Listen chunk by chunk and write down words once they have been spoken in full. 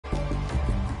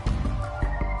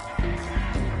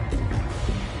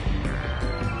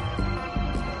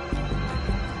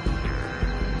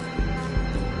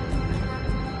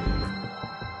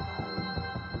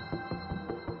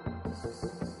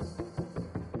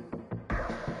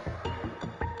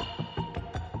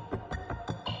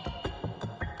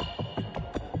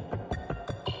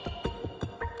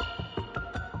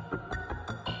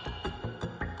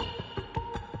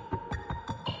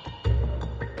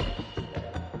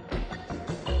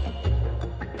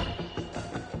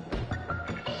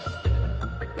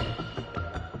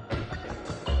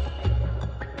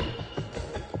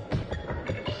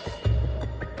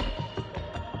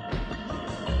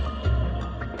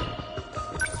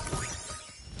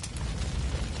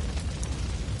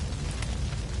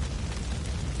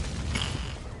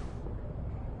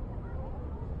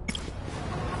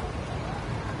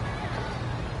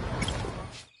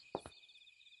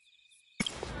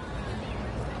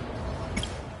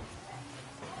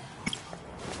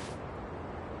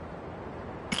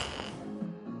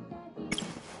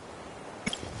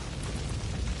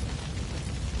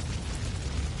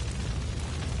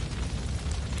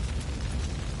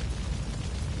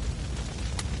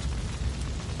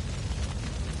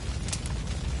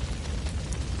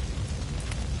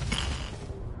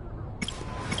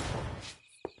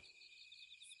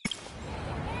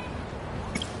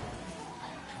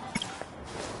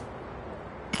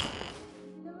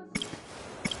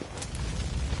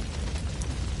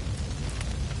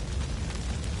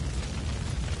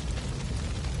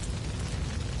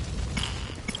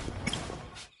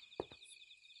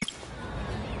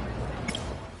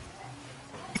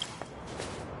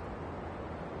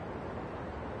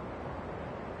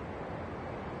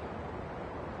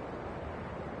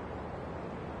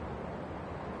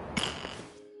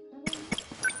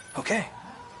Okay.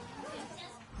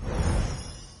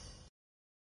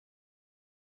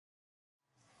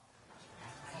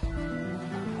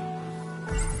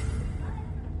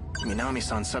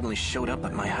 Minami-san suddenly showed up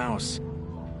at my house,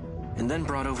 and then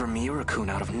brought over Miura-kun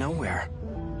out of nowhere.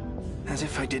 As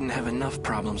if I didn't have enough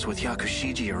problems with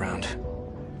Yakushiji around.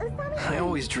 I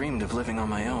always dreamed of living on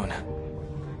my own.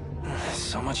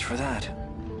 So much for that.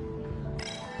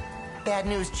 Bad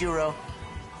news, Juro.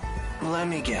 Let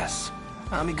me guess.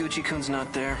 Amiguchi-kun's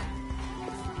not there?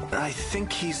 I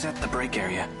think he's at the break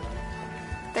area.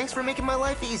 Thanks for making my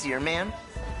life easier, man.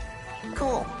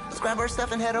 Cool. Let's grab our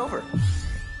stuff and head over.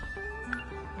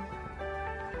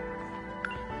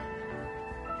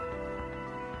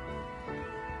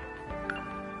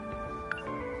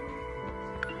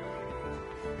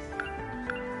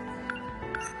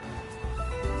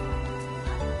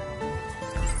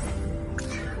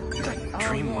 That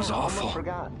dream was awful. I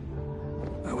forgot.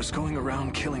 I was going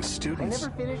around killing I students.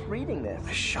 never finished reading this.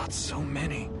 I shot so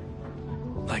many.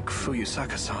 Like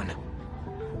Fuyusaka-san.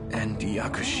 And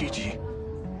Yakushiji.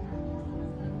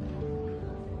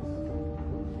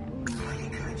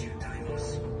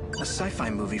 A sci-fi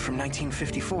movie from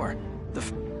 1954.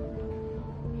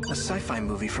 A sci-fi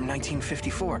movie from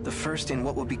 1954. The first in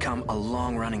what would become a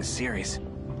long-running series.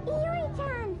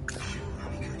 Yuri-chan!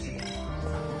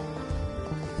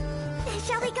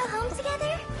 Shall we go home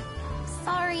together?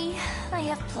 Sorry, I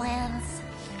have plans.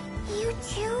 You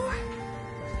too?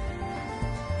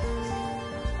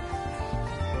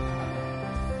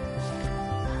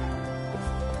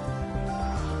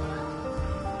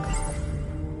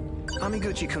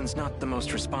 Amiguchi-kun's not the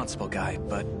most responsible guy,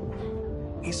 but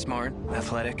he's smart,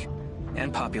 athletic,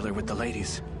 and popular with the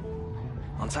ladies.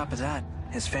 On top of that,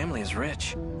 his family is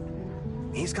rich.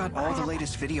 He's got all the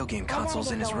latest video game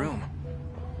consoles in his room.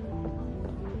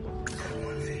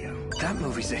 That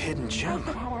movie's a hidden gem.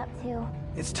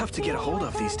 It's tough to get a hold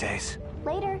of these days.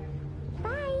 Later.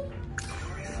 Bye.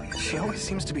 She always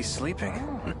seems to be sleeping.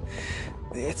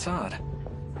 It's odd.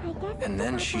 And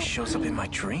then she shows up in my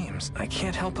dreams. I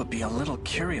can't help but be a little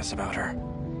curious about her.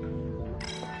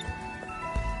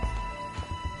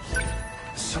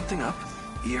 Something up?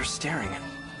 You're staring.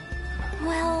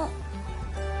 Well,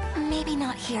 maybe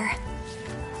not here.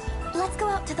 Let's go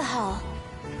out to the hall.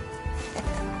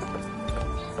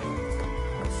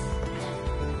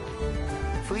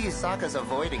 Fuyusaka's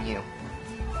avoiding you.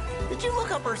 Did you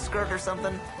look up her skirt or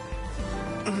something?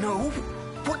 No.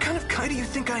 What kind of guy do you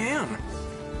think I am?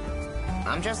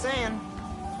 I'm just saying.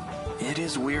 It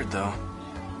is weird, though.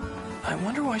 I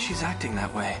wonder why she's acting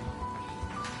that way.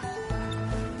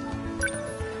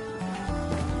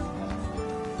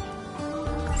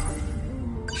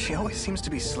 She always seems to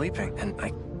be sleeping, and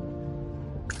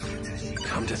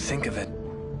Come to think of it,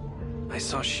 I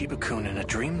saw Shiba-kun in a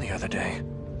dream the other day.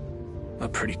 A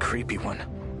pretty creepy one.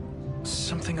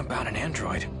 Something about an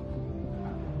android.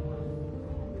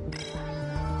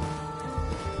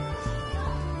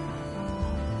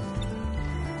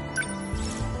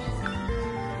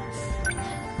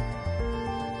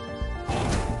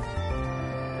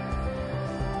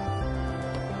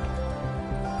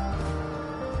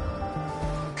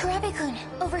 Kurabe-kun,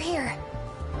 over here.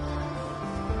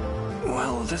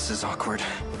 Well, this is awkward.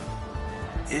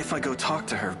 If I go talk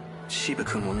to her,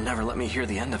 Shiba-kun will never let me hear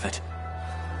the end of it.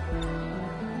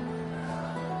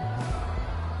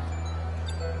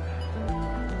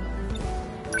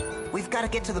 We've got to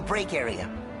get to the break area.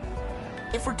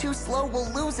 If we're too slow, we'll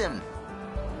lose him.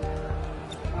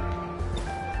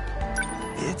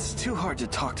 It's too hard to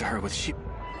talk to her with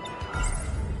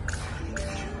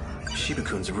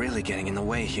Shiba-kun's really getting in the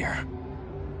way here.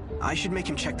 I should make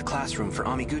him check the classroom for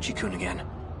Amiguchi-kun again.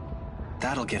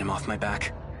 That'll get him off my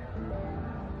back.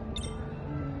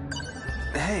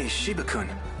 Hey, Shiba-kun.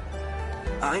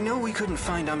 I know we couldn't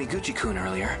find Amiguchi-kun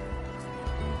earlier,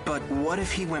 but what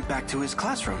if he went back to his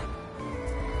classroom?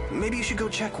 Maybe you should go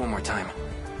check one more time.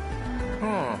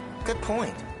 Good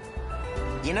point.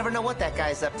 You never know what that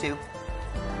guy's up to.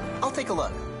 I'll take a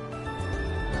look.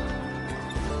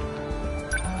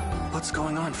 What's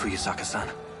going on, Fuyusaka-san?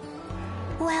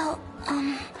 Well,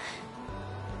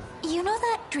 you know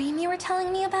that dream you were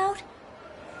telling me about?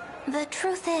 The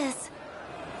truth is,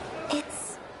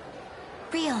 it's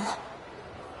real.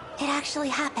 It actually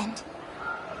happened.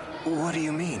 What do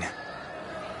you mean?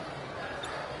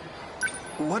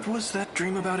 What was that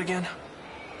dream about again?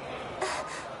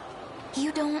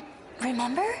 You don't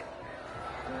remember?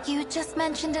 You just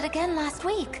mentioned it again last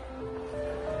week.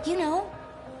 You know,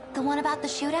 the one about the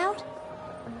shootout?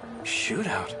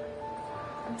 Shootout?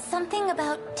 Something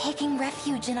about taking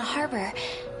refuge in a harbor.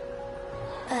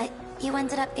 But you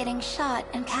ended up getting shot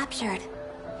and captured.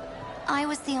 I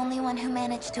was the only one who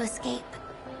managed to escape.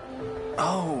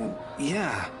 Oh,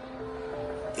 yeah.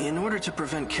 In order to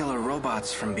prevent killer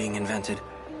robots from being invented,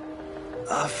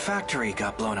 a factory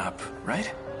got blown up,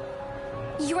 right?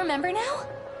 You remember now?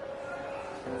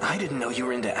 I didn't know you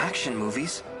were into action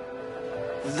movies.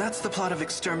 That's the plot of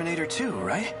Exterminator 2,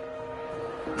 right?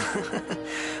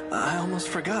 I almost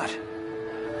forgot.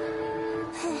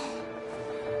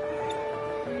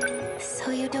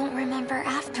 So you don't remember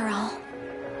after all?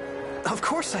 Of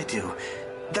course I do.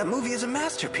 That movie is a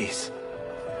masterpiece.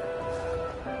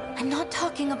 I'm not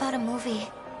talking about a movie.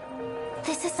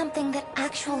 This is something that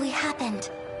actually happened.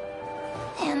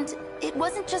 And it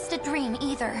wasn't just a dream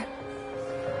either.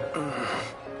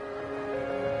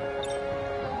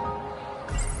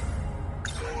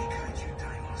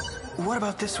 What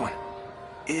about this one?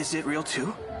 Is it real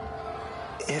too?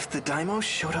 If the Daimos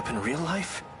showed up in real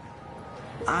life?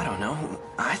 I don't know.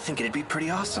 I think it'd be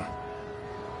pretty awesome.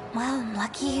 Well,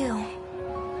 lucky you.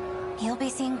 You'll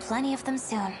be seeing plenty of them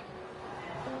soon.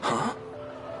 Huh?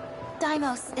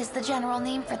 Daimos is the general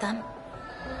name for them.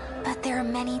 But there are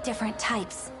many different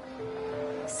types.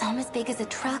 Some as big as a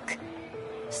truck,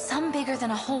 some bigger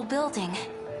than a whole building.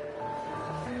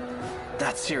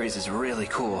 That series is really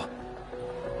cool.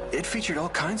 It featured all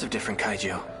kinds of different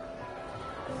kaiju.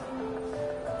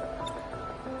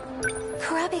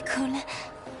 Kurabe-kun,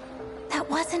 that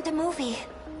wasn't a movie.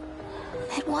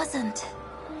 It wasn't.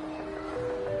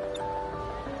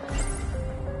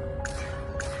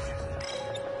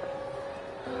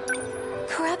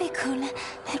 Kurabe-kun,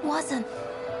 it wasn't.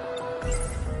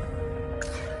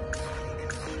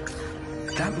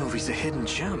 That movie's a hidden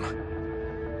gem.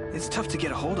 It's tough to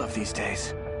get a hold of these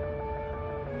days.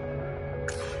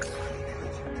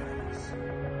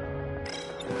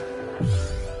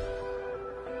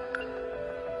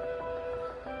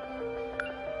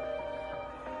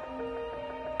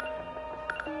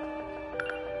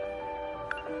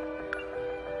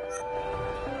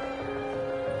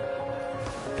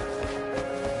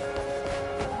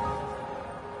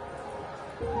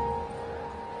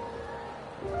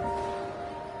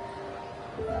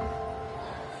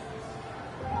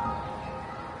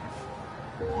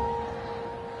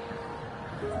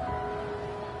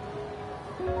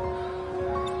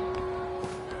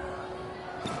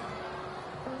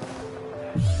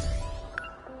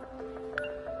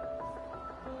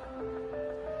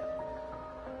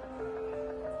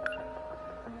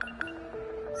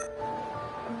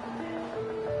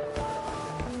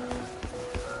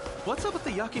 What's up with the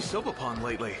yakisoba pond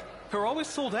lately? They're always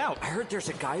sold out. I heard there's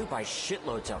a guy who buys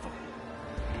shitloads of them.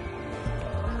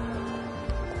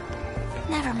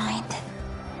 Never mind.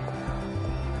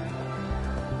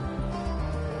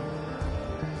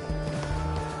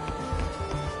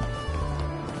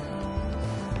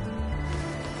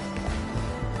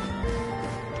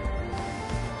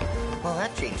 Well,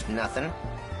 that changed nothing.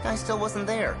 I still wasn't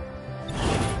there.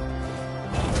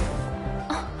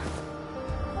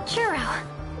 Churro,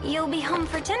 you'll be home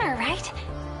for dinner, right?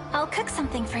 I'll cook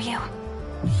something for you.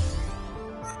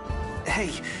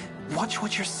 Hey, watch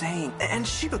what you're saying. And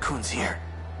Shiba-kun's here.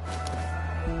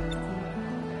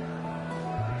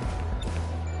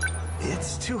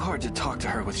 It's too hard to talk to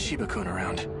her with Shiba-kun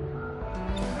around.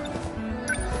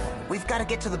 We've got to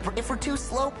get to the... If we're too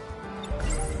slow...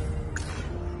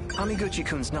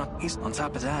 Amiguchi-kun's not... He's on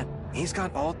top of that. He's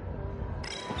got all...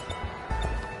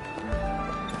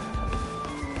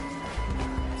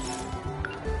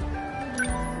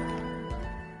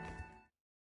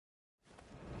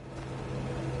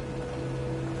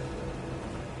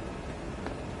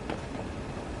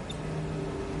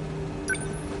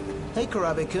 Hey,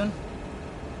 Kurabe-kun.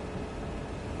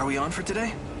 Are we on for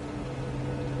today?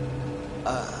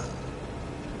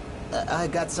 I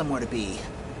got somewhere to be.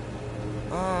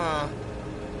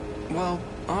 Well,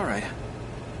 alright.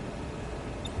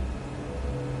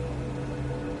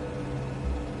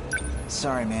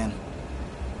 Sorry, man.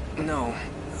 No,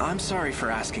 I'm sorry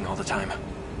for asking all the time.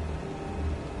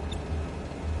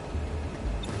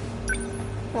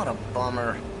 What a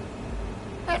bummer.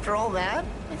 After all that,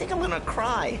 I think I'm gonna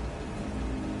cry.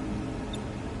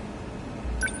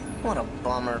 What a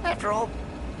bummer. After all...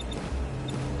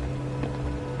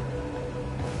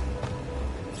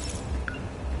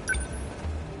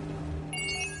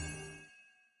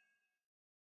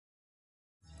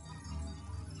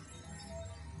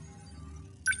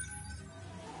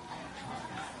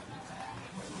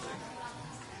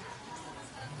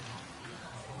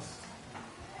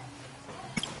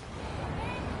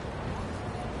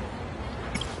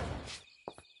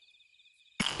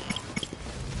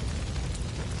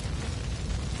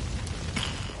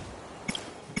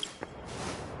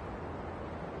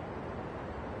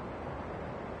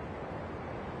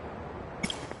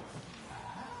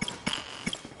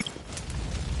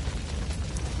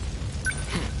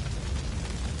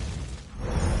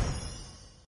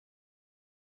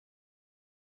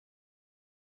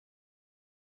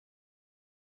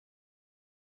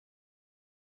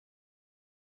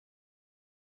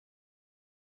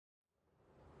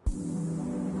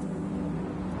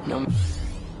 No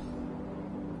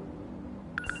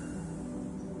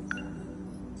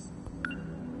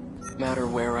matter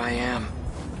where I am,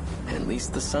 at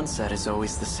least the sunset is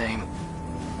always the same.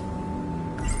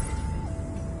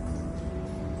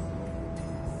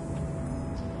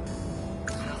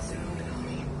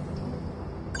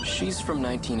 She's from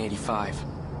 1985.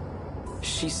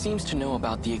 She seems to know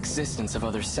about the existence of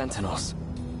other sentinels.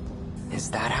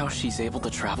 Is that how she's able to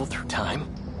travel through time?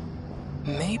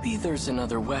 Maybe there's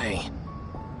another way.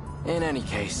 In any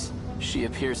case, she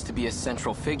appears to be a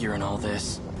central figure in all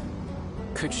this.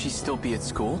 Could she still be at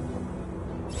school?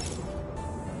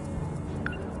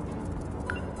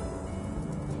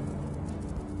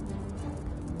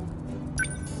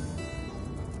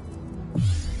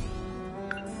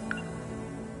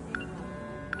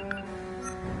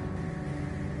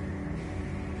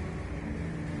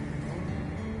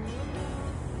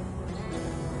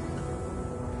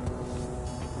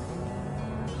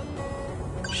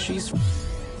 She's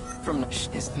from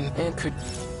and could.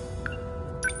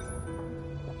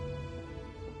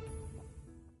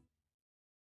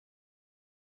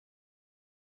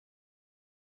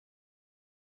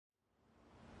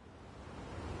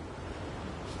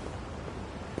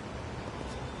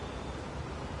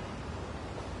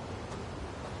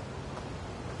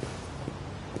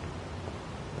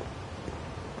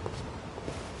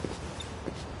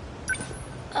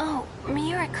 Oh,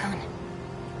 Miura-kun.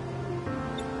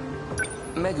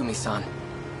 Megumi-san.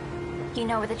 You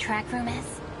know where the track room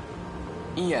is?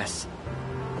 Yes.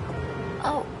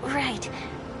 Oh, right.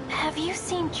 Have you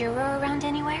seen Juro around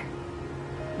anywhere?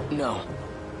 No.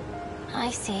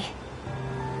 I see.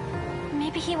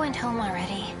 Maybe he went home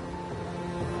already.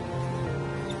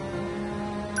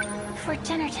 For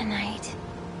dinner tonight,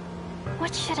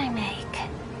 what should I make?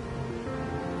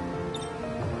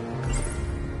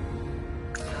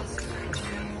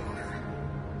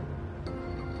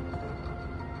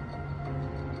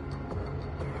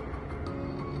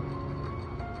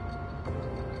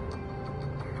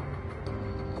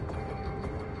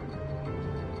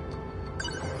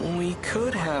 We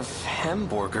could have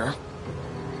hamburger.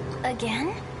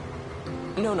 Again?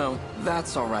 No,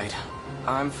 that's all right.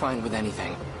 I'm fine with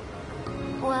anything.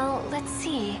 Well, let's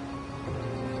see.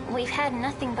 We've had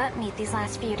nothing but meat these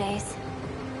last few days.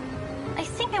 I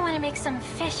think I want to make some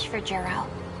fish for Juro.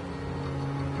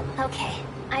 Okay,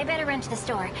 I better run to the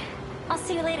store. I'll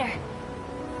see you later.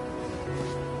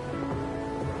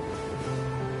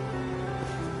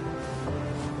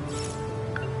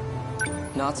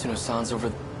 Natsuno-san's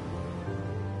over.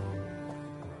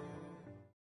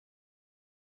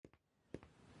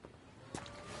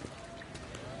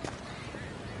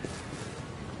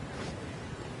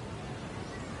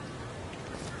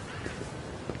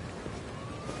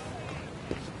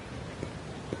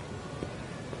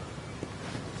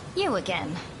 You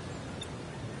again.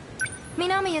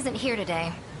 Minami isn't here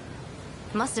today.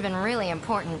 Must have been really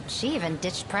important. She even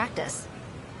ditched practice.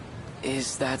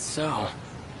 Is that so?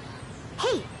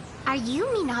 Hey, are you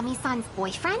Minami-san's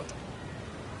boyfriend?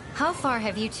 How far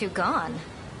have you two gone?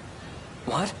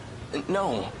 What?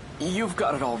 No, you've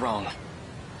got it all wrong.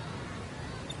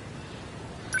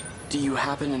 Do you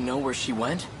happen to know where she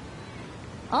went?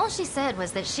 All she said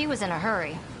was that she was in a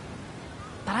hurry.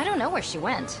 But I don't know where she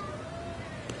went.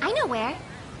 I know where.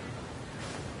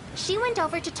 She went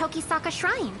over to Tokisaka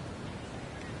Shrine.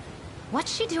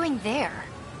 What's she doing there?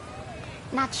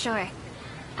 Not sure.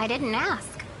 I didn't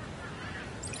ask.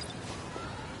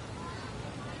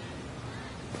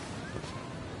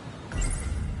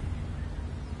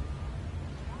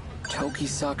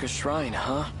 Tokisaka Shrine,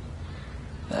 huh?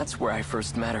 That's where I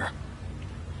first met her.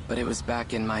 But it was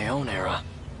back in my own era.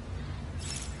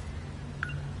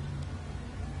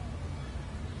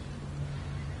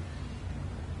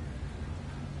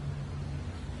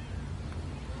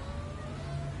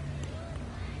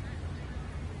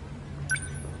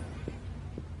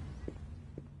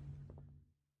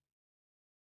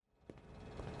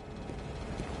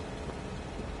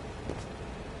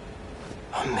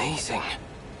 Amazing.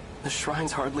 The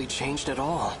shrine's hardly changed at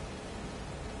all.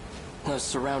 The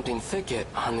surrounding thicket,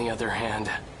 on the other hand,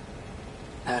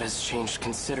 that has changed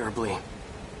considerably.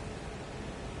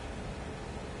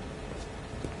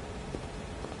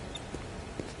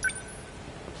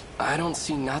 I don't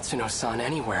see Natsuno-san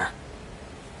anywhere.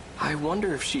 I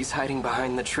wonder if she's hiding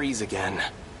behind the trees again.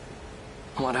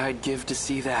 What I'd give to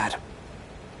see that.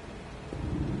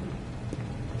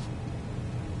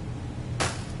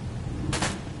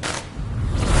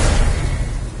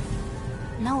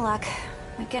 No luck.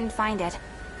 We couldn't find it.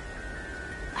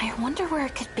 I wonder where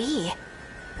it could be.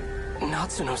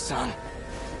 Natsuno-san.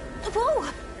 Whoa!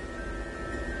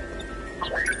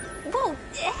 Whoa,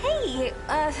 hey,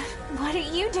 what are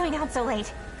you doing out so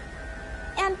late?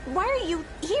 And why are you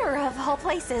here, of all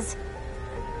places?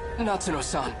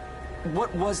 Natsuno-san,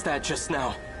 what was that just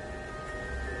now?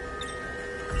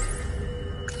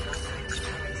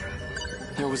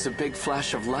 There was a big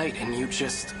flash of light and you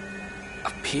just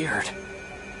appeared.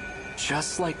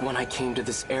 Just like when I came to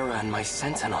this era in my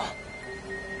sentinel.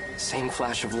 Same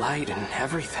flash of light and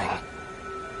everything.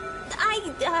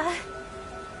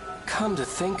 Come to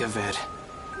think of it,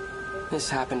 this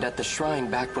happened at the shrine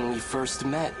back when we first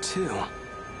met, too.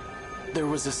 There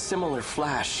was a similar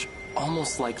flash,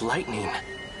 almost like lightning.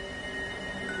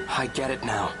 I get it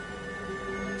now.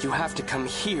 You have to come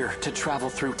here to travel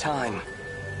through time.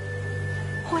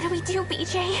 What do we do,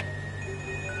 BJ?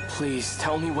 Please,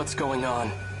 tell me what's going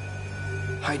on.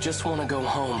 I just want to go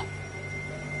home.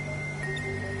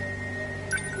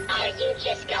 Are you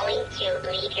just going to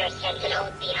leave your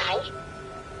sentinel behind?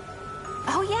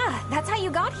 Oh yeah, that's how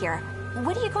you got here.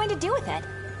 What are you going to do with it?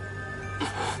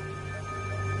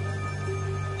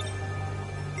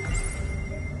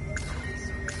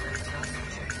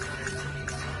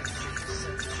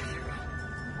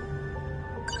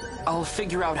 I'll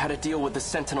figure out how to deal with the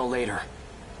sentinel later.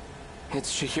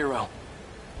 It's Chihiro,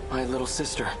 my little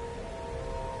sister.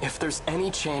 If there's any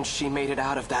chance she made it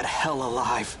out of that hell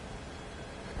alive,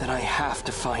 then I have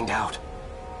to find out.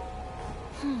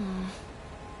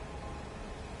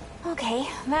 Okay,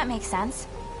 that makes sense.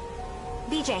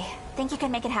 BJ, think you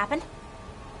can make it happen?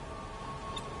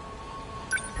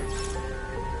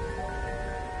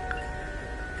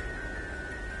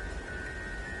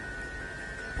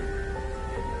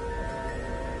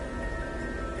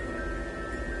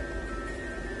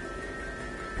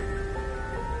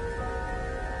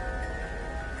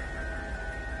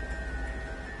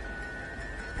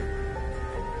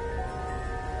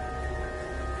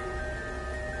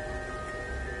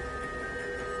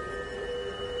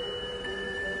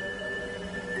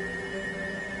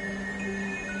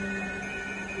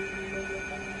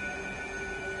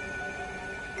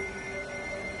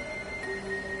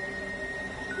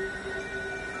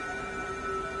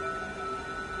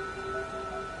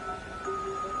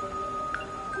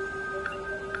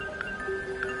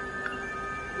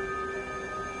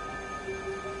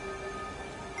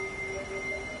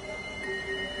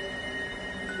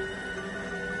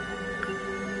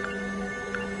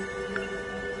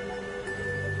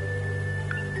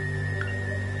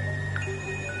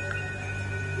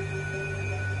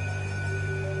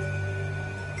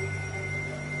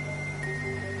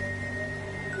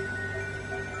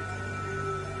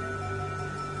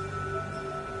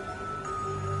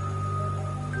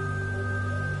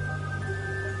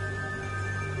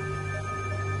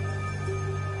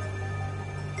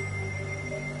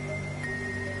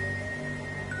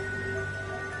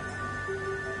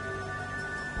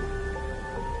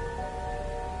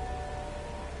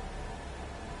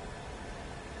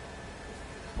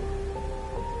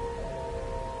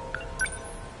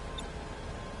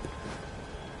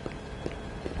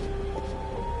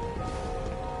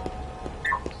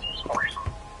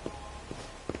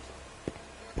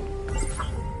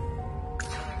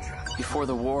 Before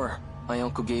the war, my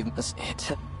uncle gave us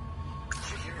it.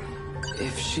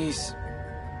 If she's...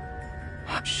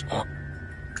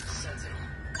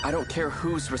 I don't care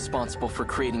who's responsible for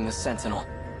creating the Sentinel.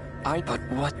 But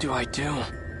what do I do?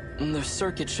 The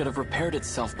circuit should have repaired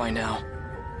itself by now,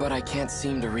 but I can't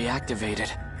seem to reactivate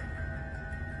it.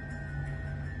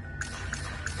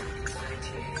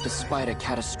 Despite a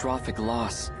catastrophic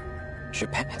loss,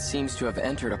 Japan seems to have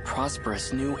entered a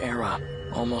prosperous new era,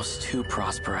 almost too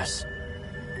prosperous.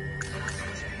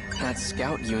 That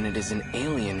scout unit is an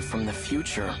alien from the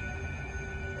future.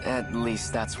 At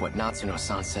least that's what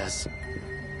Natsuno-san says.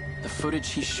 The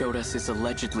footage he showed us is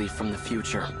allegedly from the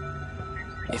future.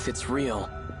 If it's real,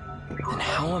 then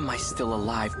how am I still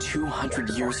alive 200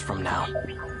 years from now?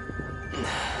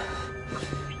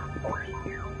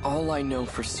 All I know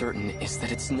for certain is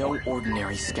that it's no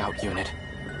ordinary scout unit.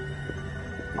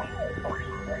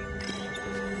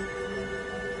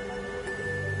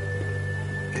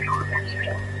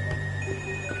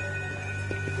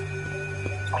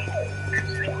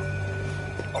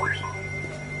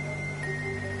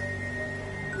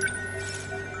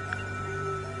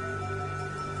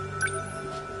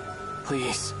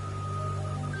 Please.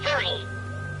 Fine.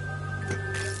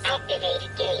 Activate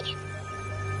gate.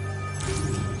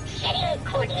 Setting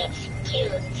coordinates to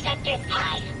Sector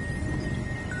 5.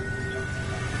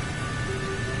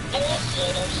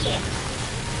 Initiating shift.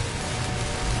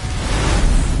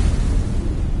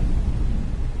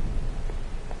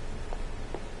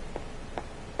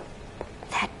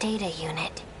 That data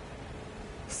unit.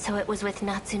 So it was with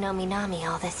Natsuno Minami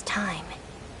all this time.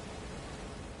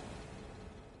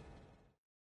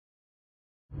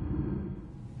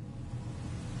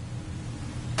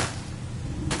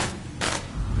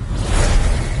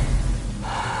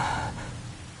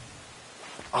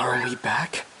 Are we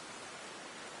back?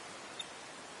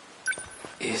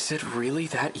 Is it really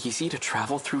that easy to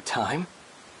travel through time?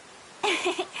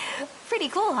 Pretty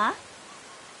cool, huh?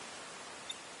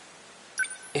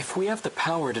 If we have the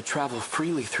power to travel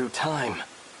freely through time,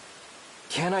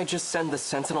 can't I just send the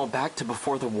Sentinel back to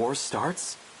before the war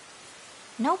starts?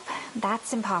 Nope,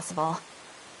 that's impossible.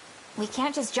 We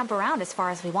can't just jump around as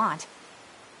far as we want.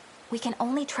 We can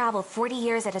only travel 40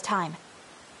 years at a time.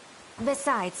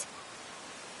 Besides,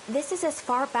 this is as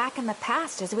far back in the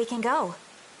past as we can go.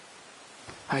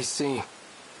 I see.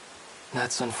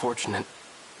 That's unfortunate.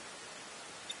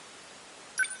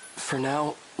 For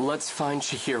now, let's find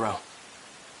Chihiro.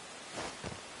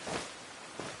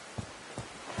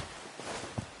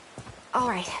 All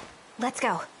right, let's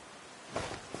go.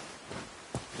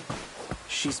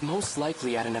 She's most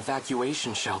likely at an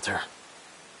evacuation shelter.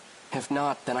 If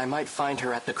not, then I might find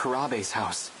her at the Kurabe's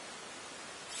house.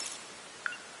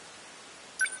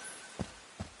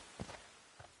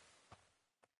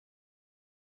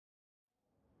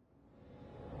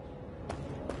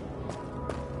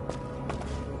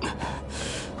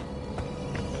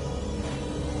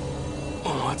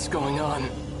 What's going on?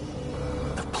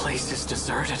 The place is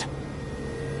deserted.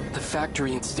 The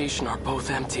factory and station are both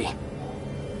empty.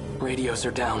 Radios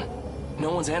are down.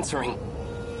 No one's answering.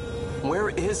 Where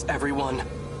is everyone?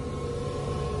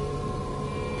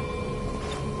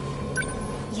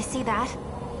 You see that?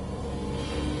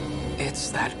 It's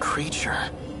that creature.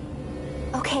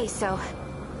 Okay, so...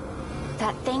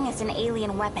 that thing is an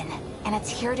alien weapon, and it's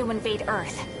here to invade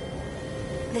Earth.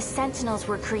 The Sentinels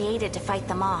were created to fight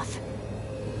them off.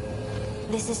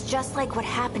 This is just like what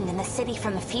happened in the city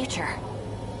from the future.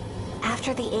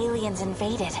 After the aliens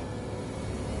invaded,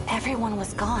 everyone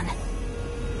was gone.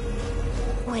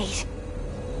 Wait.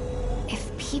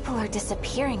 If people are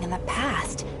disappearing in the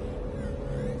past,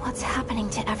 what's happening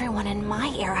to everyone in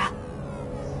my era?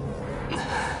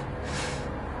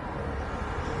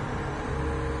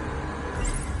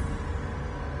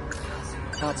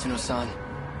 Natsuno-san.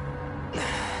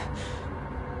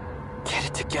 Get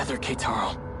it together,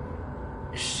 Keitaro.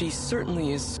 She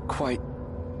certainly is quite...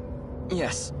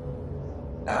 Yes.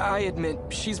 I admit,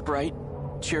 she's bright,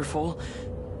 cheerful,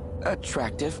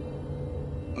 attractive.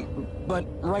 But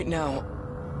right now,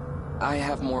 I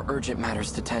have more urgent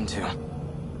matters to tend to.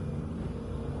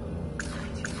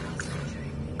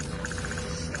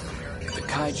 The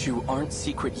Kaiju aren't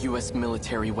secret US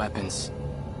military weapons.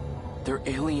 They're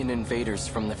alien invaders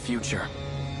from the future.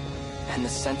 And the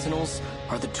Sentinels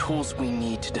are the tools we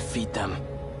need to defeat them.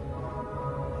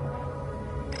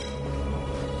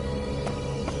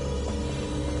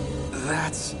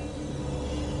 That's...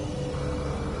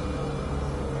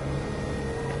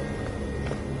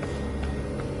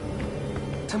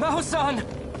 Tamao-san!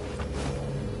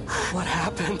 What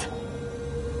happened?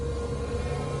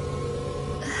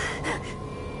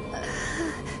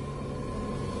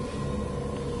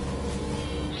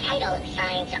 Vital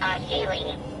signs are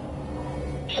failing.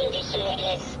 Condition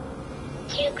is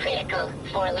too critical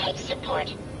for life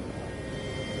support.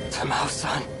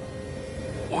 Tamao-san,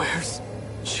 where's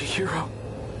Chihiro?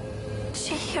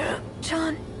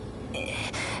 Chihiro-chan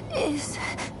is...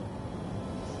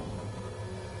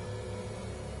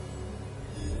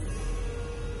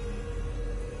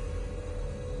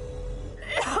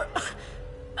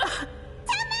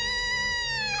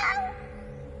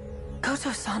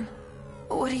 Goto-san,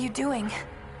 what are you doing?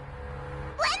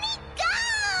 Let me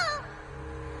go!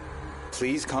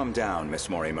 Please calm down, Miss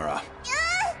Morimura.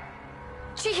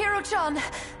 Chihiro-chan!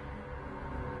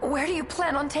 Where do you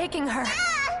plan on taking her?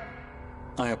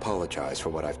 I apologize for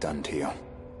what I've done to you.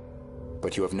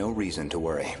 But you have no reason to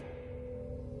worry.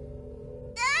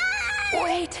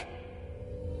 Wait!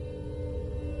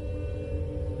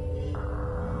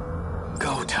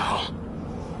 Goto.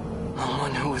 The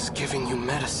one who was giving you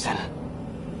medicine.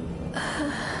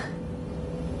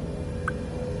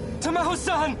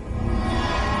 Tamao-san!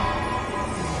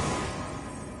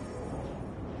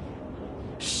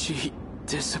 She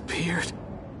disappeared.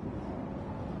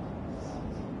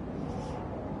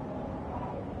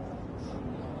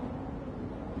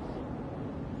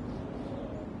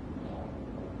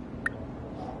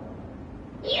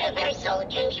 Universal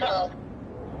control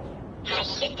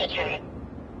has shifted her.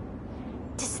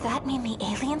 Does that mean the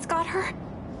aliens got her?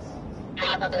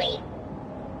 Probably.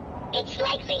 It's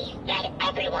likely that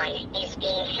everyone is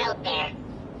being held there.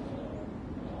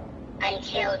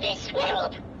 Until this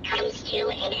world comes to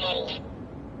an end.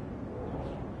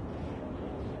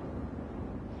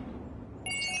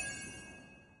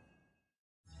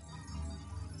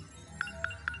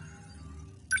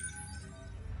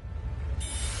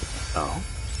 Oh?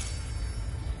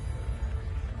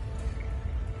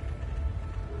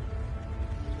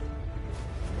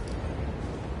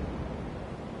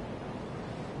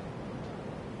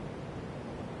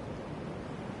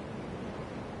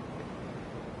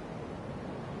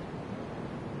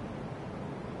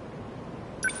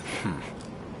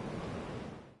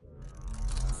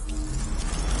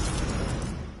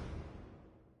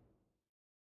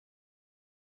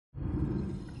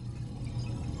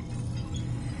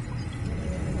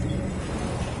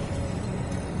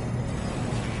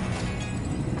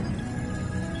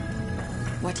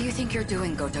 What do you think you're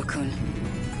doing, Goto-kun?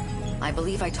 I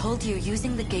believe I told you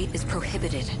using the gate is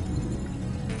prohibited.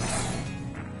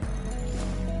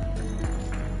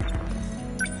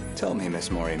 Tell me, Miss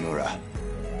Morimura,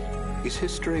 is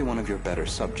history one of your better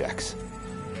subjects?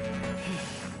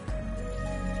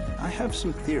 I have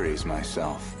some theories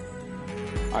myself.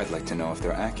 I'd like to know if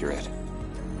they're accurate.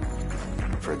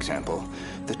 For example,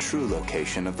 the true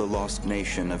location of the lost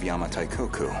nation of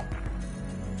Yamataikoku.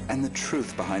 And the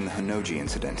truth behind the Honnouji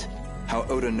incident. How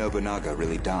Oda Nobunaga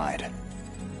really died.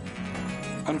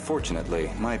 Unfortunately,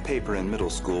 my paper in middle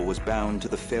school was bound to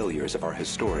the failures of our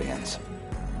historians.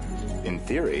 In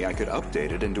theory, I could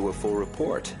update it into a full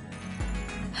report.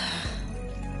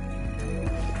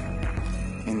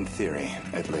 In theory,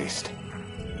 at least.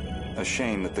 A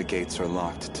shame that the gates are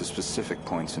locked to specific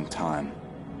points in time.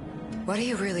 What are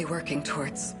you really working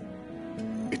towards?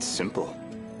 It's simple.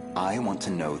 I want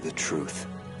to know the truth.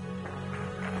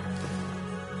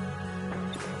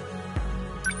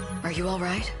 Are you all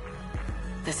right?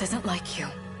 This isn't like you.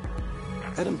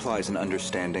 That implies an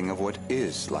understanding of what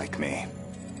is like me.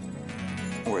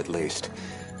 Or at least,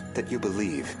 that you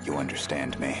believe you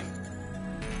understand me.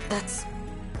 That's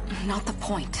not the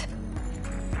point.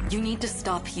 You need to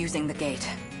stop using the gate.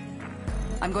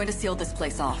 I'm going to seal this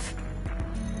place off.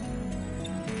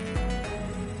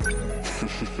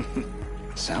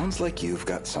 Sounds like you've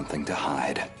got something to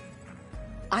hide.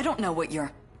 I don't know what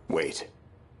you're... Wait.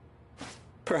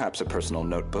 Perhaps a personal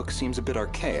notebook seems a bit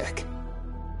archaic,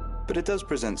 but it does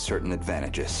present certain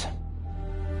advantages.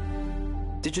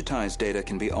 Digitized data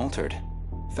can be altered,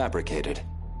 fabricated,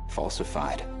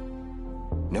 falsified.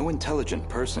 No intelligent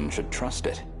person should trust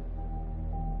it.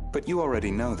 But you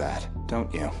already know that,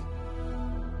 don't you?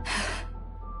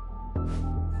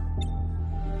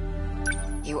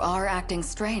 You are acting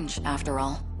strange, after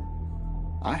all.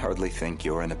 I hardly think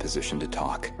you're in a position to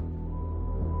talk.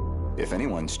 If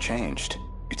anyone's changed,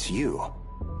 it's you.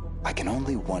 I can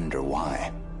only wonder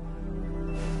why.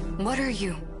 What are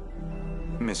you?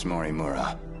 Miss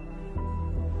Morimura,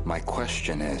 my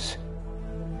question is,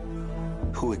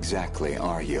 who exactly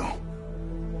are you?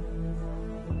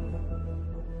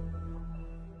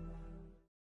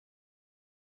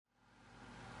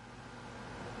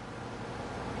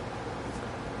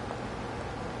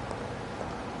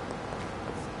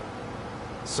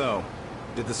 So,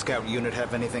 did the scout unit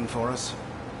have anything for us?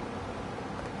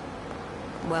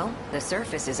 Well, the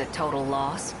surface is a total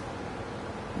loss.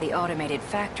 The automated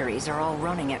factories are all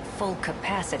running at full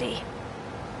capacity.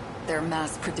 They're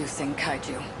mass-producing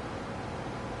kaiju.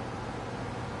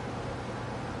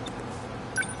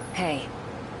 Hey,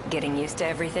 getting used to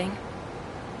everything?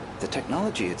 The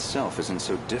technology itself isn't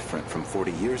so different from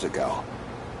 40 years ago.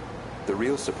 The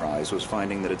real surprise was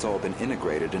finding that it's all been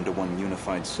integrated into one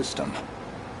unified system.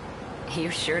 You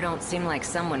sure don't seem like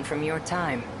someone from your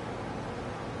time.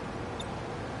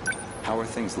 How are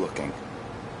things looking?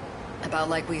 About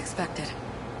like we expected.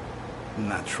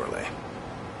 Naturally.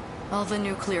 All the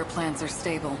nuclear plants are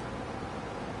stable.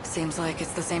 Seems like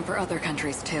it's the same for other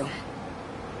countries, too.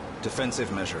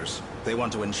 Defensive measures. They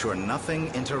want to ensure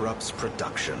nothing interrupts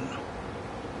production.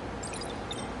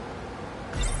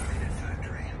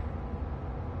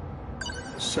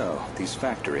 So, these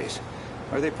factories,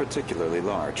 are they particularly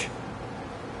large?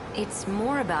 It's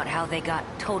more about how they got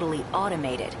totally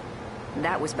automated.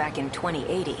 That was back in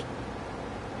 2080.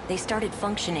 They started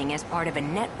functioning as part of a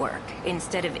network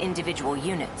instead of individual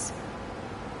units.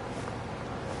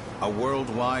 A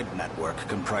worldwide network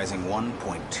comprising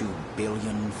 1.2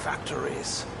 billion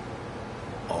factories.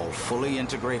 All fully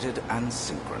integrated and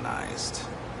synchronized.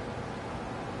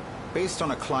 Based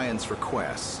on a client's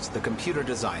request, the computer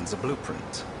designs a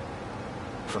blueprint.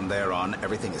 From there on,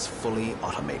 everything is fully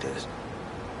automated.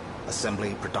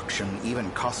 Assembly, production,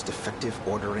 even cost-effective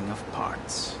ordering of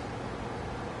parts.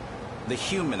 The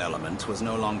human element was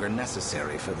no longer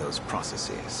necessary for those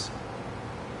processes.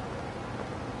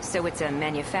 So it's a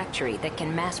manufactory that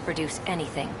can mass-produce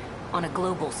anything on a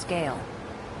global scale.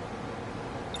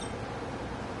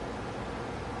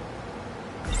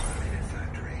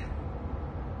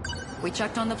 We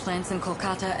checked on the plants in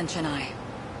Kolkata and Chennai.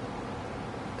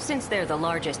 Since they're the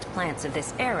largest plants of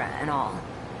this era and all.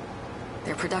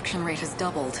 Their production rate has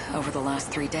doubled over the last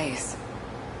 3 days.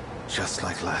 Just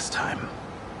like last time.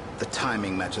 The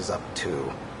timing matches up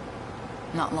too.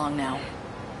 Not long now.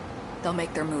 They'll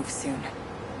make their move soon.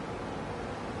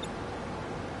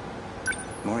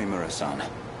 Morimura-san,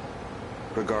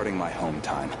 regarding my home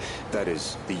time, that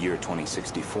is, the year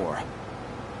 2064,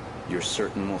 you're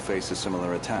certain we'll face a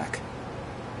similar attack?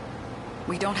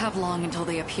 We don't have long until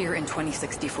they appear in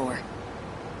 2064.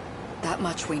 That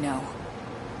much we know.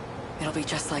 It'll be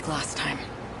just like last time.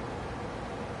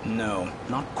 No,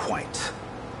 not quite.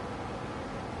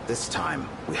 This time,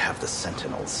 we have the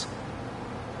Sentinels.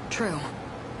 True.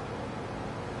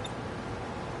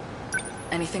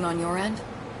 Anything on your end?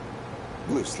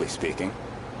 Loosely speaking.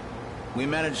 We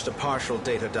managed a partial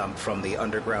data dump from the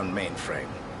underground mainframe.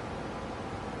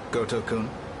 Goto-kun?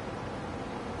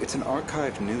 It's an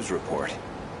archived news report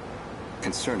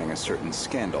concerning a certain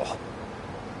scandal.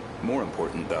 More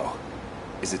important, though,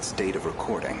 is its date of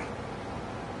recording.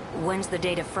 When's the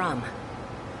data from?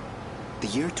 The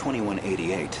year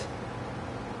 2188.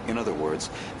 In other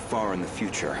words, far in the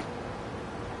future.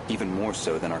 Even more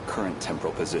so than our current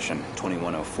temporal position,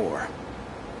 2104.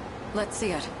 Let's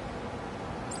see it.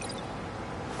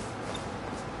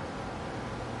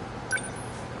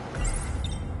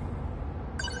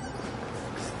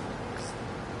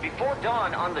 Before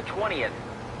dawn on the 20th,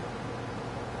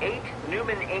 8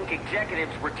 Newman Inc.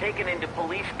 executives were taken into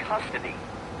police custody,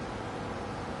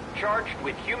 charged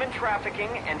with human trafficking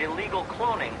and illegal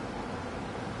cloning.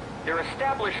 Their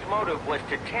established motive was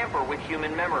to tamper with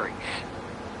human memories.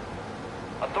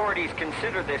 Authorities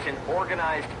consider this an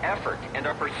organized effort and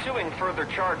are pursuing further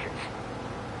charges.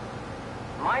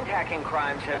 Mind-hacking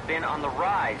crimes have been on the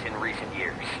rise in recent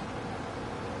years.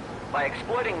 By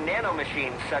exploiting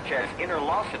nanomachines such as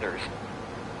interlocutors,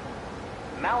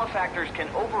 malefactors can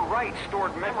overwrite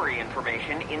stored memory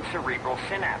information in cerebral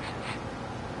synapses.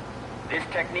 This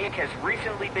technique has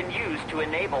recently been used to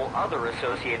enable other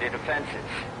associated offenses.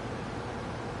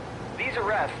 These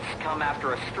arrests come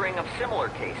after a string of similar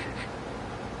cases,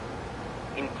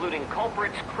 including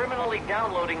culprits criminally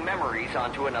downloading memories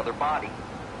onto another body.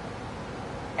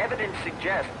 Evidence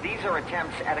suggests these are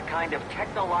attempts at a kind of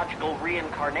technological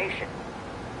reincarnation.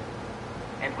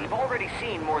 And we've already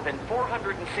seen more than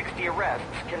 460 arrests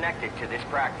connected to this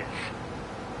practice.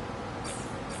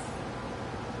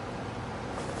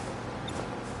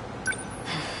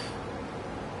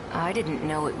 I didn't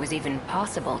know it was even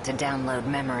possible to download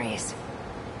memories.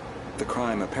 The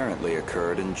crime apparently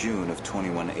occurred in June of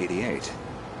 2188.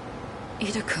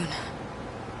 Ida-kun.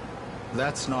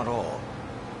 That's not all.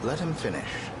 Let him finish.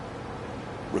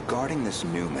 Regarding this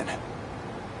Newman,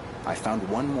 I found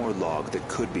one more log that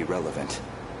could be relevant.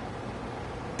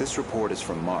 This report is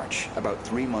from March, about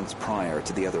 3 months prior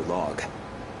to the other log.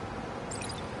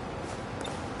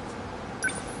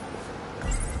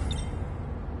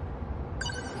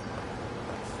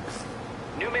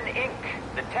 Newman Inc.,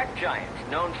 the tech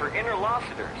giant known for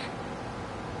interlocutors,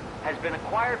 has been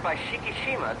acquired by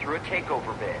Shikishima through a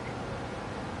takeover bid.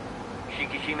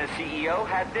 Shikishima's CEO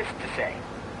had this to say.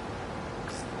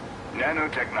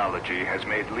 Nanotechnology has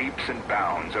made leaps and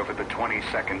bounds over the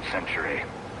 22nd century.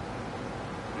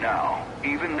 Now,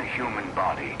 even the human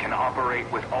body can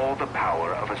operate with all the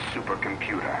power of a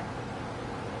supercomputer.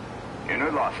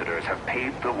 Interlocutors have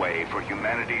paved the way for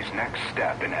humanity's next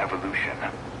step in evolution.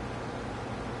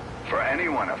 For any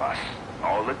one of us,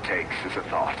 all it takes is a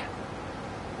thought.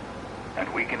 And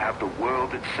we can have the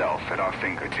world itself at our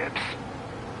fingertips.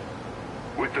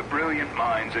 With the brilliant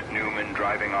minds at Newman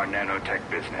driving our nanotech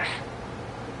business,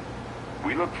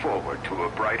 we look forward to a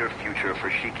brighter future for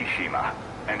Shikishima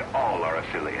and all our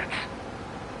affiliates.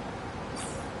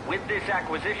 With this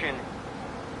acquisition,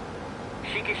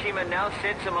 Shikishima now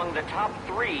sits among the top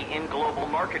 3 in global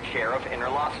market share of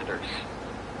interlocutors.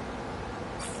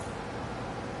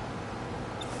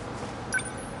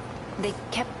 They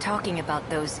kept talking about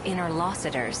those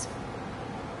interlocutors.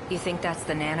 You think that's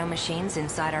the nanomachines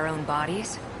inside our own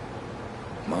bodies?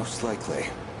 Most likely.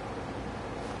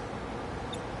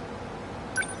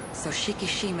 So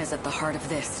Shikishima's at the heart of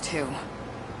this, too.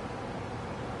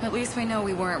 At least we know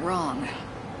we weren't wrong.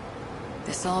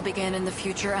 This all began in the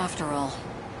future after all.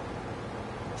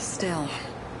 Still,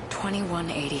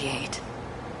 2188.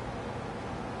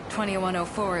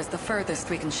 2104 is the furthest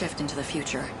we can shift into the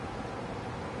future.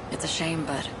 It's a shame,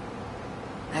 but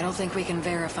I don't think we can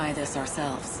verify this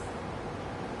ourselves.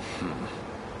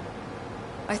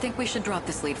 I think we should drop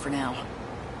this lead for now.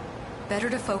 Better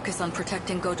to focus on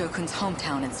protecting Gojo-kun's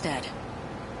hometown instead.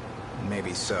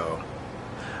 Maybe so.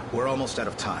 We're almost out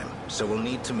of time, so we'll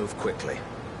need to move quickly.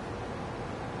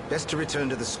 Best to return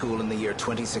to the school in the year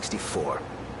 2064.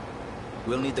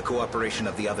 We'll need the cooperation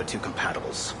of the other two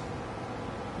compatibles.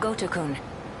 Goto-kun,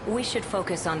 we should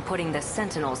focus on putting the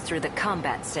sentinels through the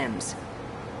combat sims.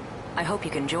 I hope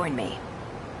you can join me.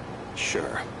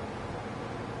 Sure.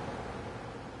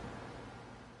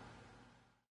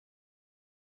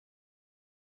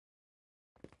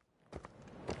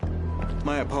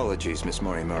 My apologies, Miss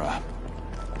Morimura.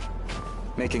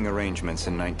 Making arrangements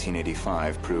in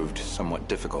 1985 proved somewhat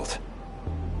difficult.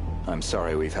 I'm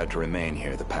sorry we've had to remain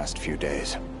here the past few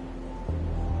days.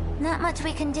 Not much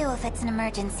we can do if it's an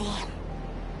emergency.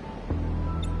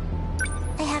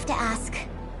 I have to ask.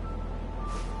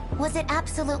 Was it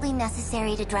absolutely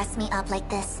necessary to dress me up like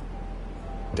this?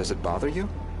 Does it bother you?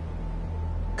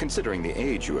 Considering the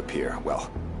age you appear,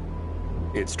 well,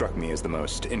 it struck me as the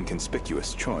most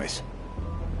inconspicuous choice.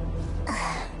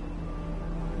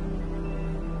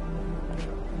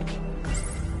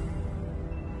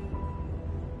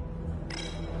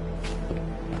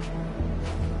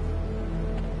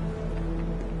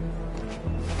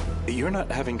 You're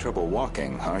not having trouble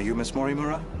walking, are you, Miss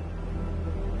Morimura?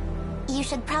 You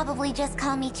should probably just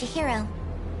call me Chihiro.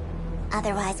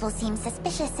 Otherwise we'll seem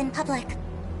suspicious in public.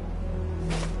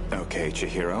 Okay,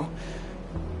 Chihiro.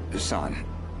 San.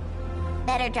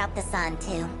 Better drop the san,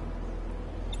 too.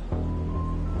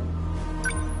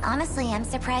 Honestly, I'm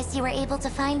surprised you were able to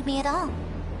find me at all.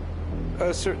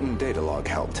 A certain data log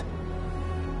helped.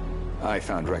 I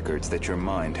found records that your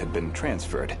mind had been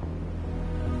transferred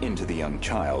into the young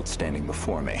child standing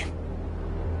before me.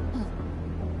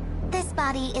 This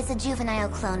body is a juvenile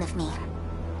clone of me.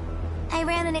 I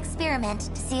ran an experiment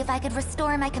to see if I could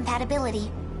restore my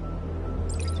compatibility.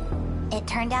 It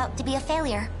turned out to be a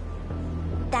failure.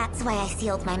 That's why I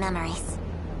sealed my memories.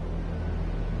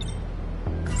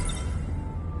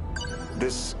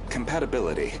 This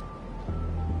compatibility,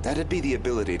 that'd be the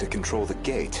ability to control the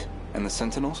gate and the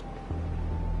sentinels?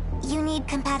 You need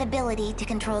compatibility to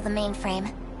control the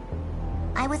mainframe.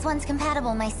 I was once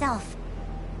compatible myself.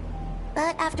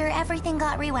 But after everything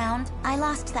got rewound, I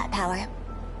lost that power.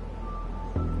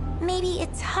 Maybe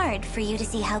it's hard for you to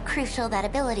see how crucial that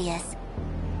ability is.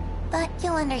 But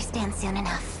you'll understand soon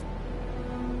enough.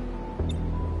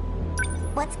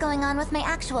 What's going on with my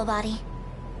actual body?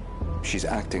 She's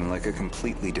acting like a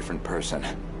completely different person.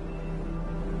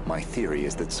 My theory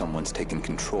is that someone's taken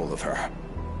control of her.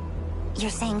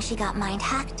 You're saying she got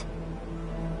mind-hacked?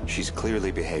 She's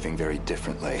clearly behaving very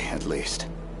differently, at least.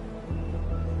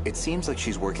 It seems like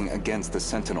she's working against the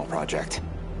Sentinel Project.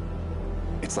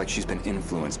 It's like she's been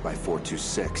influenced by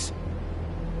 426.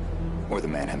 Or the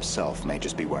man himself may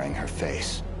just be wearing her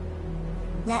face.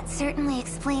 That certainly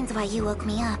explains why you woke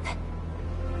me up.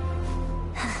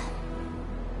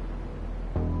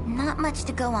 Not much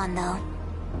to go on, though.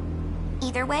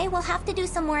 Either way, we'll have to do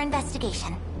some more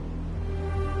investigation.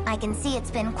 I can see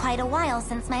it's been quite a while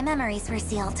since my memories were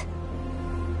sealed.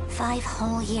 5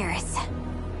 whole years.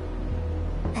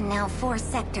 And now 4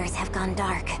 sectors have gone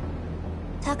dark.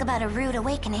 Talk about a rude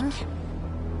awakening.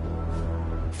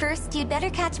 First, you'd better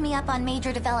catch me up on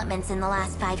major developments in the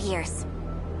last 5 years.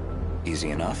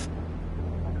 Easy enough.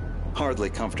 Hardly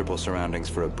comfortable surroundings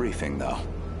for a briefing, though.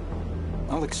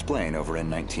 I'll explain over in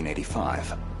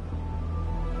 1985.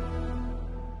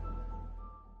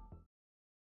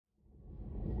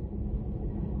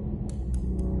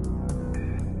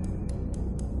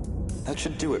 That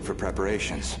should do it for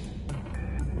preparations.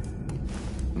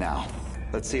 Now,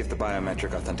 let's see if the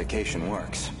biometric authentication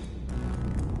works.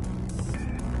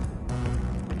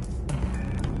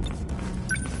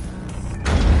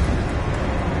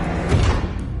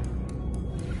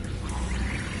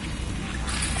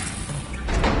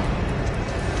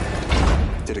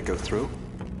 Did it go through?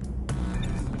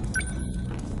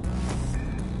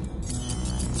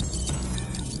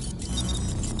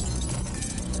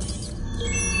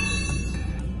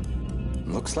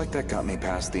 Looks like that got me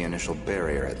past the initial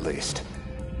barrier, at least.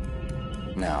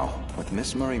 Now, with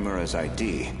Miss Morimura's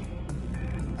ID,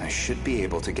 I should be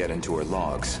able to get into her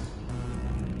logs.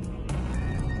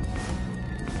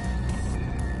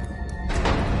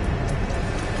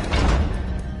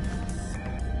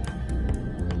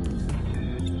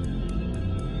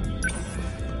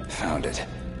 Found it.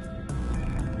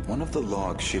 One of the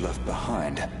logs she left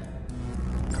behind.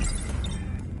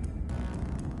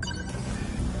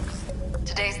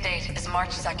 Today's date is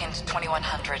March 2nd,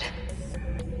 2100.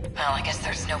 Well, I guess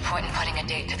there's no point in putting a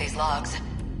date to these logs.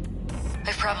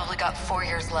 We've probably got 4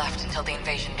 years left until the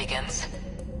invasion begins.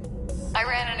 I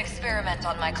ran an experiment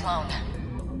on my clone.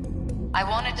 I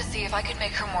wanted to see if I could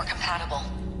make her more compatible.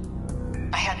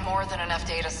 I had more than enough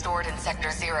data stored in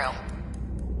Sector 0.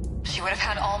 She would have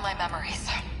had all my memories.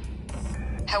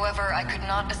 However, I could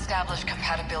not establish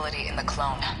compatibility in the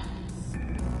clone.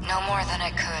 No more than I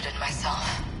could in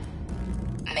myself.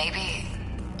 Maybe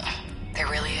there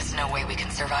really is no way we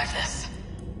can survive this.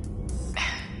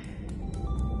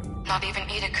 Not even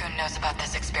Ida-kun knows about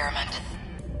this experiment.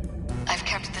 I've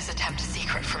kept this attempt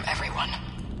secret from everyone.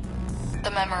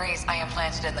 The memories I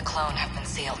implanted in the clone have been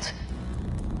sealed.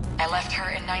 I left her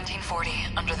in 1940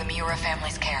 under the Miura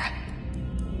family's care.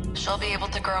 She'll be able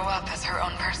to grow up as her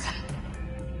own person.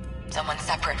 Someone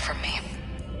separate from me.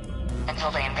 Until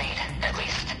they invade, at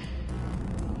least.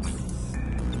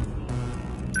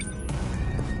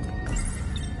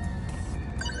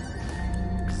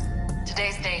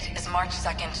 Today's date is March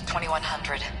 2nd,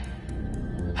 2100.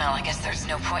 Well, I guess there's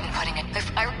no point in putting it.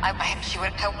 If she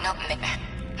would help. No,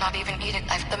 not even eat it.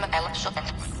 I've them.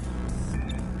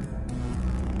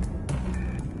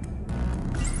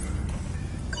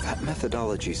 That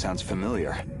methodology sounds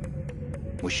familiar.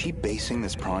 Was she basing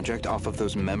this project off of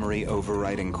those memory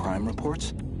overriding crime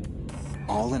reports?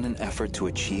 All in an effort to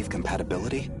achieve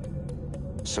compatibility?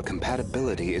 So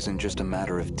compatibility isn't just a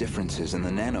matter of differences in the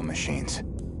nanomachines.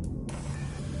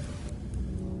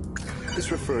 This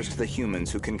refers to the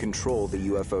humans who can control the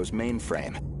UFO's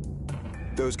mainframe.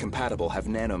 Those compatible have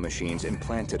nanomachines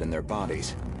implanted in their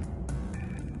bodies.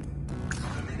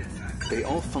 They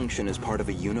all function as part of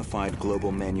a unified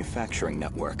global manufacturing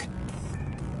network.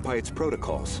 By its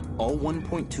protocols, all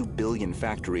 1.2 billion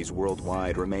factories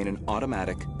worldwide remain in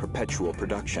automatic, perpetual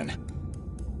production.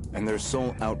 And their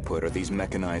sole output are these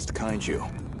mechanized kaiju,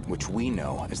 which we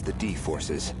know as the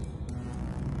D-Forces.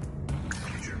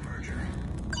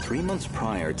 3 months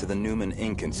prior to the Newman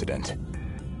Inc. incident,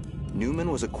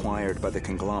 Newman was acquired by the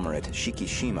conglomerate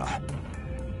Shikishima.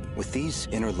 With these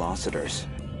interlocutors,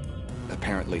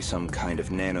 apparently some kind of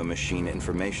nanomachine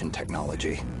information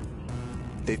technology,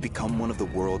 they've become one of the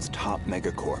world's top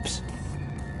megacorps.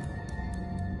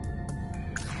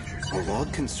 A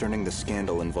log concerning the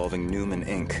scandal involving Newman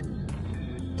Inc.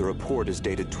 The report is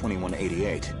dated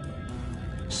 2188.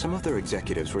 Some of their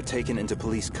executives were taken into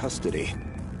police custody.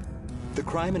 The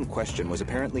crime in question was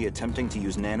apparently attempting to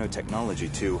use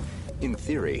nanotechnology to, in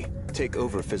theory, take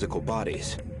over physical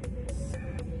bodies.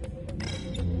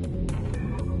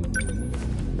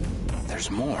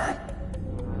 There's more.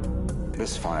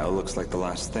 This file looks like the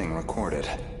last thing recorded.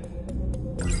 Ida-kun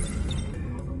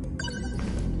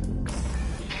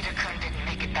didn't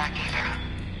make it back either.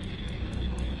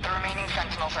 The remaining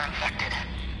sentinels are infected.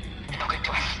 No good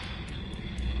to us.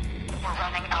 We're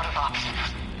running out of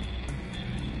options.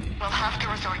 We'll have to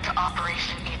resort to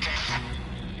Operation Aegis.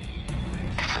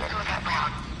 If we go that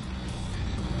route,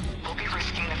 we'll be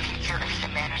risking the future of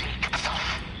humanity itself.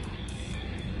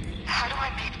 How do I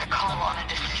make the call on a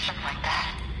decision like that?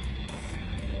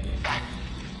 But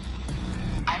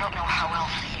I don't know how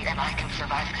else he and I can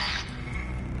survive this.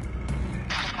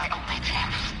 This is my only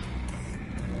chance.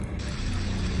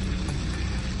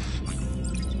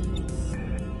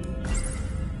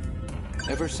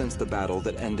 Ever since the battle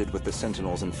that ended with the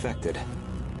Sentinels infected,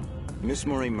 Miss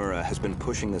Morimura has been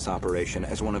pushing this operation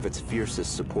as one of its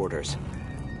fiercest supporters.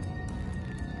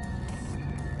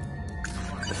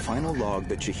 The final log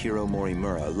that Chihiro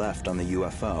Morimura left on the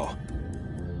UFO,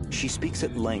 she speaks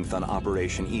at length on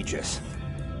Operation Aegis.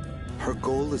 Her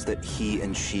goal is that he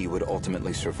and she would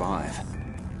ultimately survive,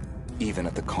 even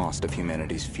at the cost of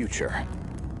humanity's future.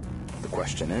 The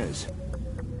question is,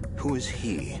 who is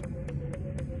he?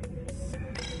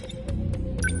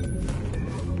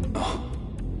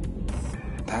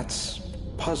 That's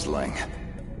puzzling.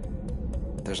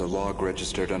 There's a log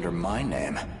registered under my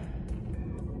name.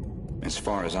 As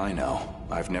far as I know,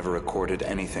 I've never recorded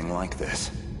anything like this.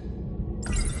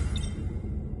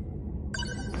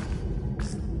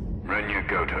 Renya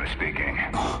Goto speaking.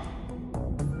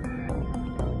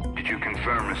 Did you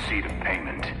confirm receipt of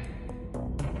payment?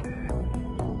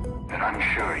 Then I'm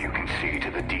sure you can see to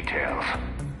the details.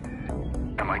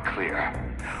 Am I clear?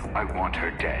 I want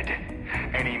her dead.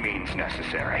 Any means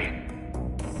necessary.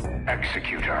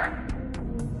 Execute her.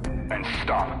 And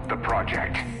stop the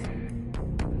project.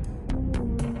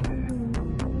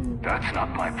 That's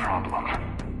not my problem.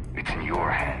 It's in your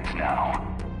hands now.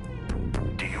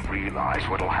 Do you realize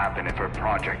what'll happen if her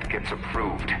project gets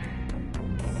approved?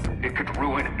 It could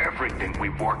ruin everything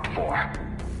we've worked for.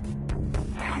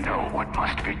 You know what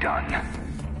must be done.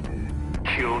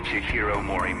 Kill Chihiro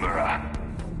Morimura.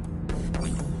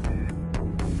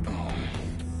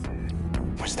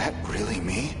 that really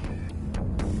me?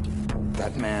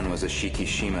 That man was a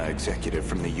Shikishima executive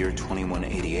from the year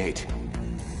 2188.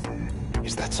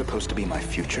 Is that supposed to be my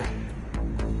future?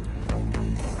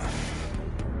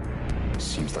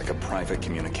 Seems like a private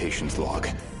communications log.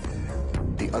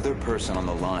 The other person on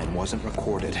the line wasn't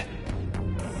recorded.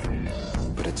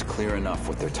 But it's clear enough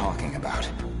what they're talking about.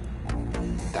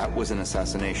 That was an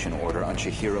assassination order on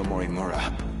Chihiro Morimura.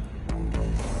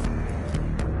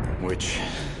 Which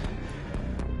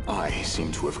I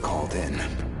seem to have called in.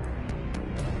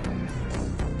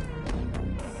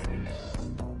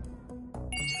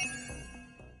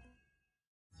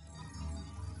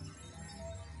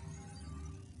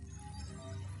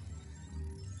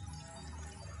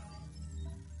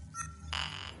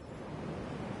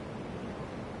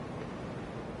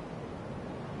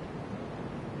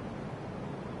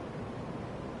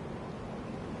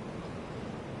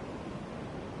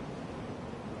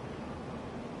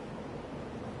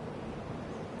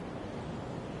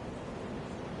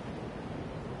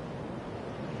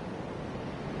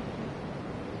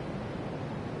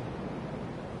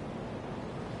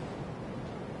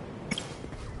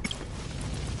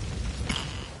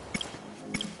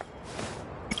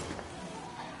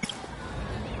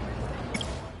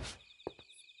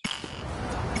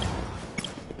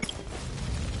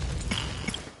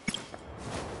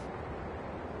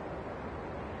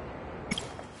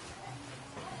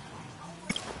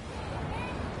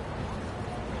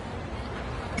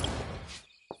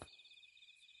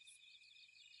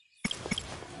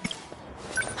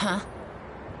 Huh?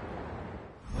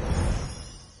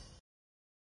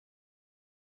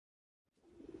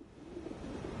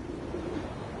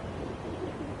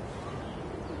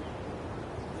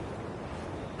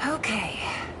 Okay.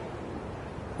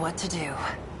 What to do?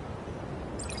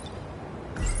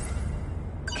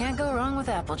 Can't go wrong with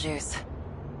apple juice.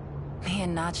 Me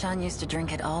and Nachan used to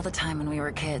drink it all the time when we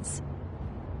were kids.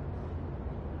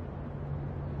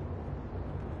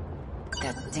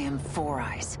 That damn Four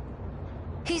Eyes.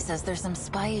 He says there's some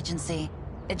spy agency.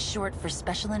 It's short for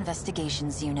Special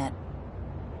Investigations Unit.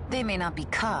 They may not be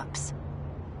cops,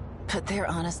 but they're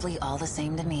honestly all the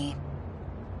same to me.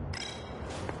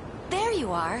 There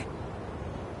you are.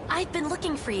 I've been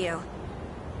looking for you.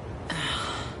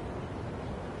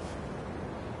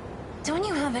 Don't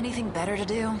you have anything better to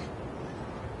do?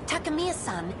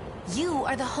 Takamiya-san, you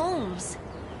are the Holmes.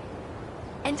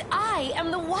 And I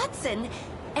am the Watson,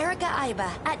 Erica Aiba,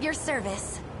 at your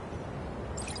service.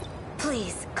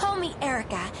 Please, call me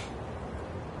Erica.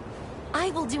 I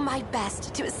will do my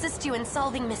best to assist you in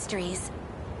solving mysteries.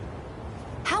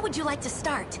 How would you like to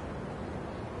start?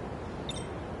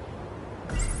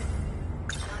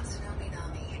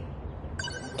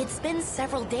 It's been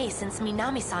several days since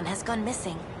Minami-san has gone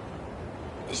missing.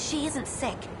 She isn't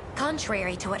sick,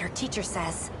 contrary to what her teacher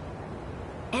says.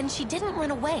 And she didn't run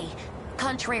away,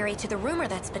 contrary to the rumor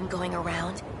that's been going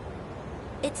around.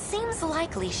 It seems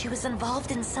likely she was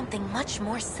involved in something much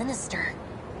more sinister.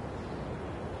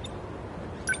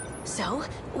 So,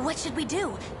 what should we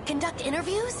do? Conduct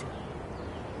interviews?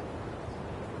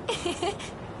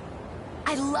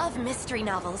 I love mystery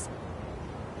novels.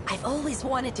 I've always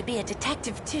wanted to be a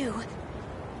detective, too.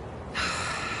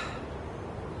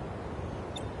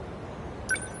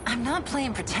 I'm not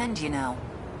playing pretend, you know.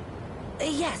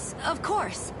 Yes, of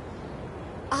course.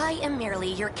 I am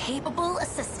merely your capable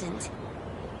assistant.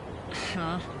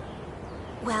 Huh?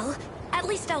 Well, at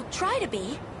least I'll try to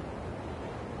be.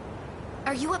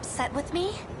 Are you upset with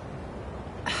me?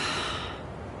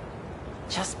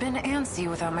 Just been antsy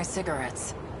without my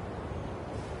cigarettes.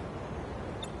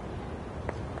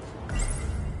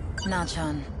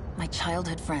 Nachan, my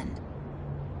childhood friend.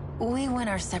 We went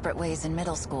our separate ways in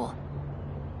middle school,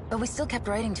 but we still kept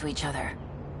writing to each other.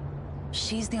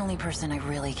 She's the only person I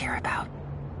really care about.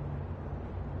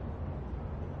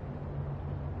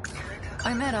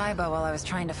 I met Aiba while I was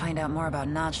trying to find out more about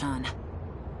Nachan.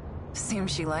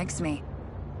 Seems she likes me.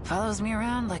 Follows me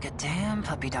around like a damn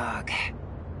puppy dog.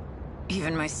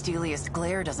 Even my steeliest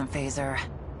glare doesn't faze her.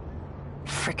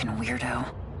 Frickin' weirdo.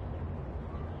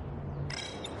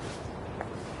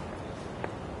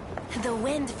 The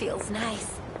wind feels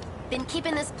nice. Been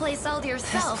keeping this place all to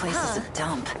yourself, This place is a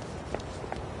dump.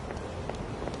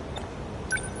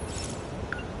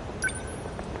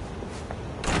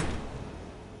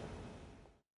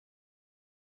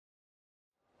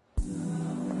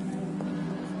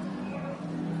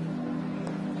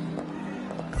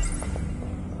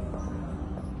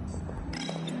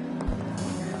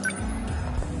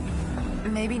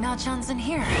 Maybe Nachan's in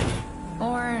here.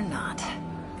 Or not.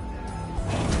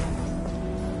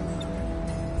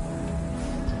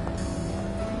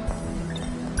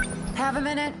 Have a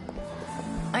minute?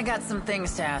 I got some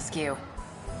things to ask you.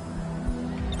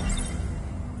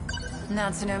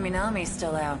 Natsuno Minami's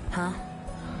still out, huh?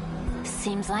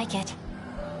 Seems like it.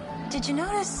 Did you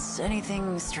notice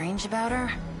anything strange about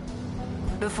her?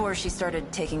 Before she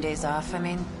started taking days off, I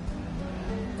mean.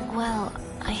 Well,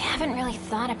 I haven't really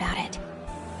thought about it.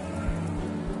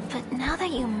 But now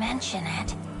that you mention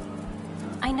it,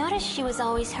 I noticed she was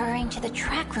always hurrying to the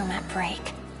track room at break.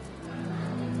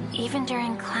 Even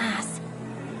during class,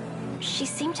 she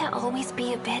seemed to always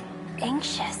be a bit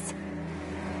anxious.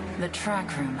 The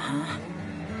track room, huh?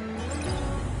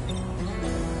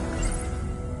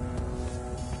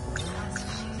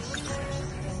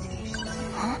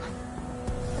 Huh?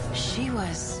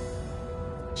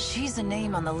 She's a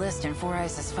name on the list in Four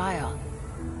Eyes' file.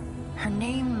 Her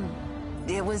name...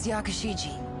 it was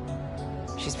Yakushiji.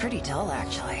 She's pretty dull,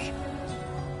 actually.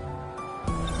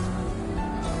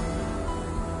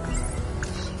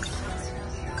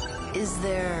 Is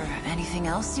there anything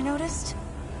else you noticed?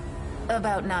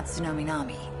 About Natsuno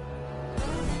Minami?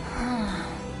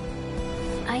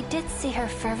 I did see her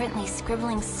fervently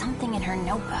scribbling something in her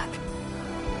notebook.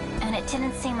 And it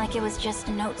didn't seem like it was just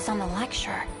notes on the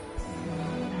lecture.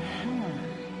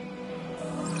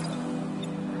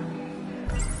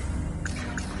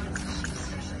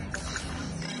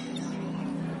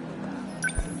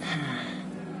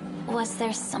 Was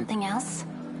there something else?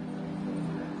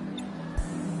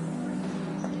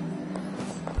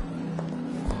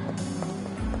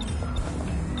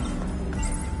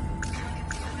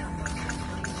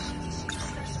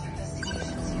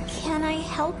 Can I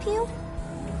help you?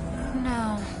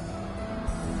 No.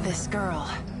 This girl.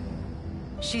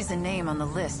 She's a name on the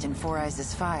list in Four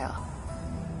Eyes' file.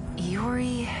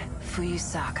 Yuri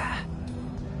Fuyusaka.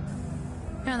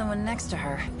 And the one next to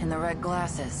her, in the red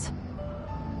glasses.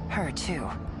 Her, too.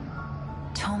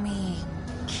 Tomi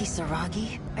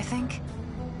Kisaragi, I think?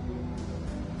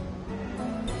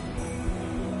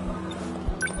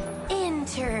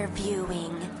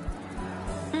 Interviewing.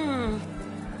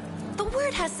 The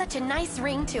word has such a nice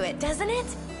ring to it, doesn't it?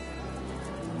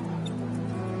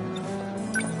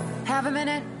 Have a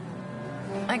minute?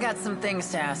 I got some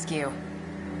things to ask you.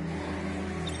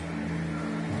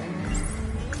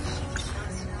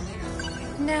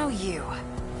 Now you.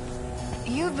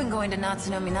 You've been going to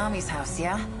Natsuno Minami's house,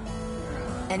 yeah?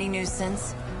 Any news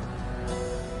since?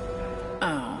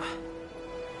 Oh.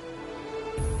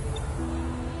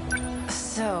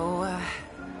 So,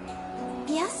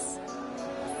 Yes?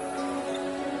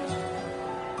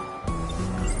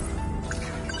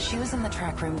 she was in the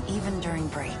track room even during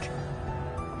break.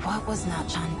 What was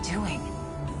Nachan doing?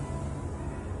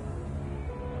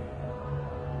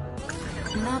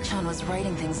 Nachan was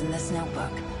writing things in this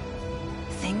notebook.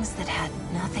 Things that had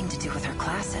nothing to do with her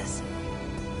classes.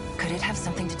 Could it have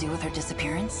something to do with her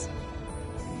disappearance?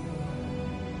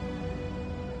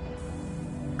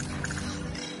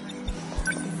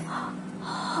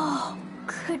 Oh,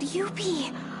 could you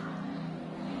be...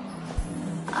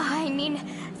 I mean,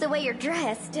 the way you're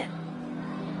dressed.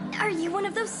 Are you one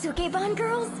of those Sukeban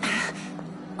girls?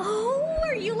 Oh,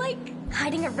 are you like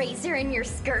hiding a razor in your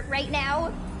skirt right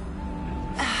now?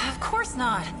 Of course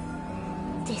not.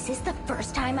 This is the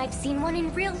first time I've seen one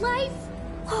in real life.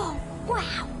 Oh,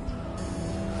 wow.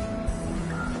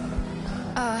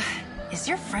 Is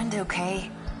your friend okay?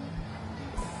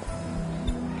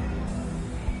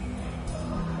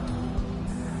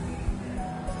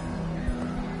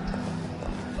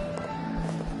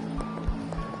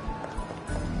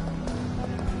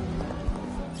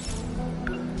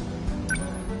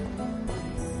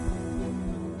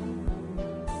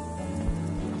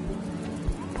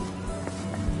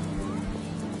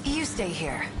 You stay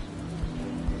here.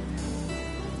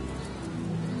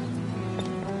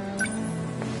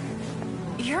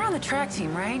 You're on the track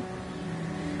team, right?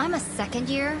 I'm a second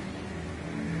year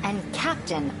and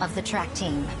captain of the track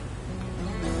team.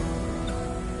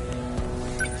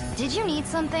 Did you need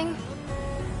something?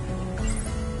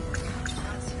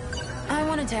 I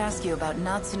wanted to ask you about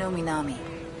Natsuno Minami.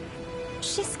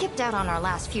 She skipped out on our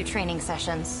last few training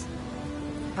sessions.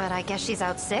 But I guess she's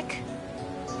out sick?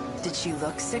 Did she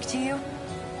look sick to you?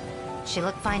 She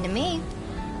looked fine to me.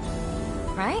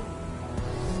 Right?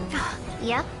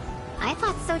 Yep, I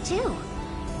thought so too.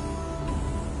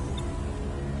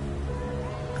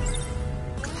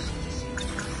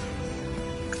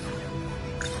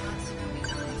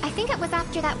 I think it was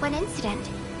after that one incident.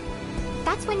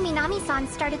 That's when Minami-san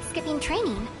started skipping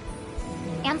training.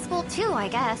 And school too, I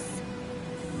guess.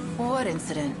 What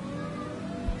incident?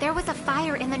 There was a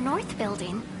fire in the North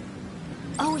Building.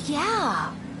 Oh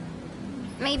yeah!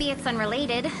 Maybe it's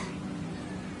unrelated.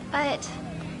 But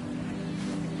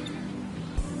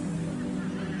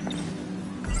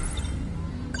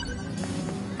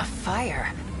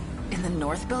fire? In the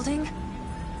north building?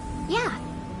 Yeah.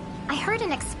 I heard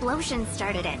an explosion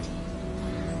started it.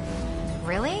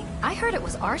 Really? I heard it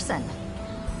was arson.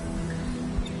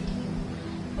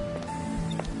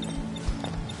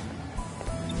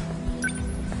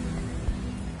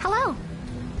 Hello.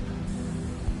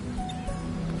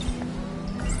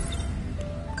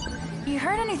 You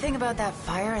heard anything about that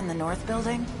fire in the north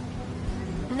building?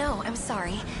 No, I'm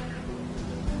sorry.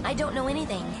 I don't know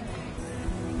anything.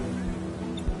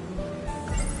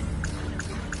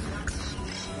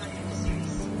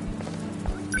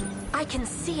 I can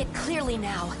see it clearly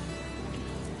now.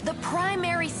 The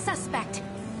primary suspect.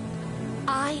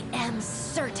 I am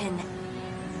certain.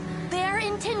 Their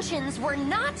intentions were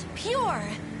not pure.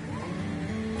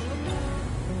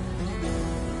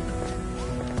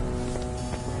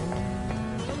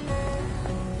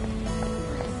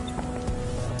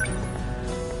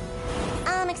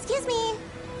 Excuse me.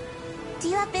 Do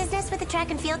you have business with the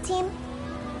track and field team?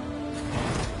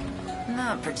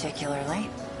 Not particularly.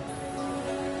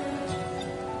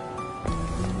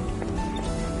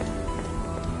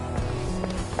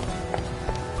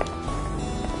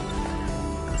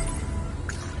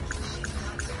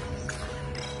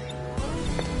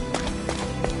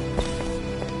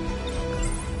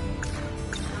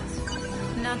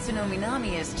 Natsuno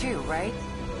Minami is too, right?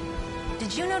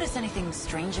 Did you notice anything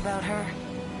strange about her?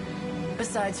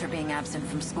 Besides her being absent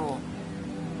from school.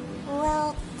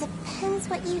 Well, depends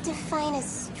what you define as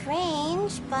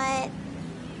strange, but...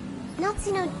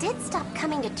 Natsuno did stop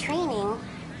coming to training.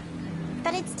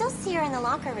 But I'd still see her in the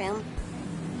locker room.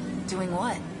 Doing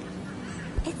what?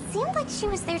 It seemed like she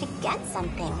was there to get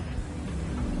something.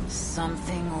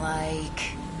 Something like...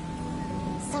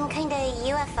 Some kind of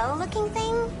UFO-looking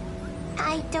thing?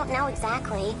 I don't know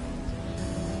exactly.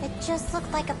 It just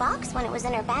looked like a box when it was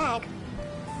in her bag.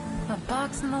 A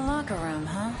box in the locker room,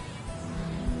 huh?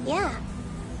 Yeah.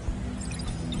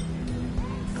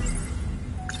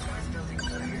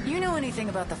 You know anything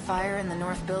about the fire in the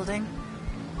north building?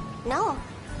 No.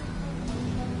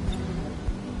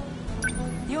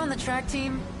 You on the track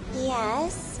team?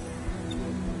 Yes.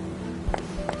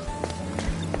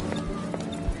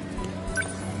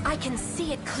 I can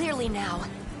see it clearly now.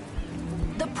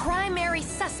 The primary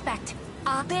suspect.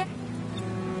 There.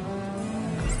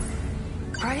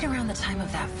 Right around the time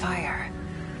of that fire,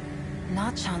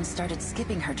 Na-chan started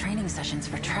skipping her training sessions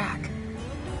for track.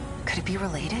 Could it be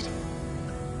related?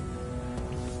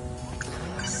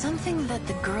 Something that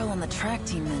the girl on the track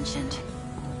team mentioned.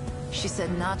 She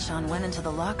said Na-chan went into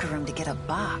the locker room to get a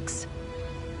box,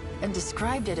 and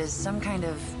described it as some kind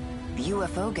of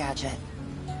UFO gadget.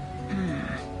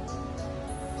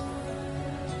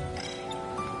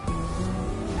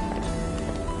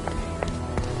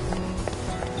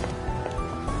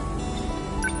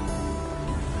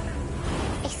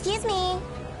 Excuse me.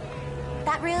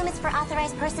 That room is for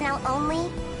authorized personnel only?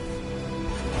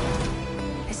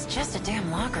 It's just a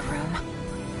damn locker room.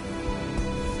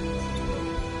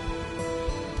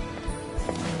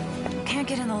 Can't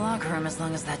get in the locker room as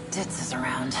long as that ditz is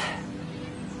around.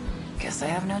 Guess I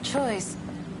have no choice.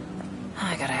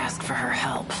 I gotta ask for her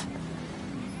help.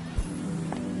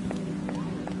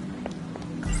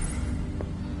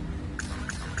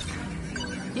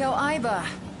 Yo, Aiba.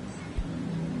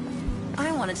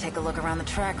 I want to take a look around the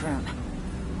track room.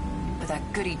 But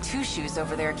that goody two-shoes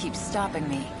over there keeps stopping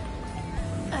me.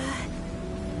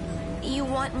 You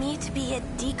want me to be a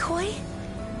decoy?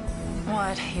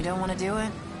 What, you don't want to do it?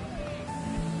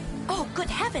 Oh, good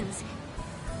heavens!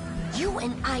 You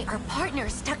and I are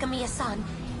partners, Takamiya-san.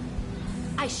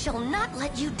 I shall not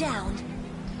let you down.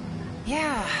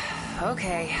 Yeah,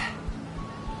 okay.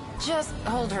 Just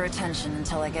hold her attention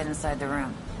until I get inside the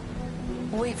room.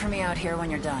 Wait for me out here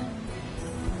when you're done.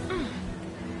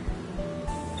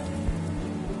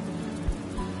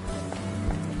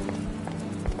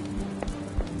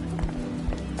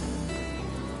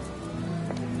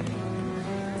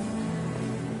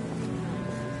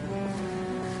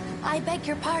 I beg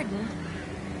your pardon.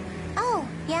 Oh,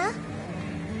 yeah?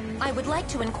 I would like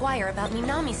to inquire about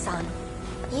Minami-san.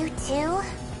 You too?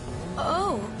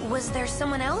 Oh, was there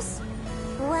someone else?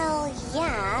 Well,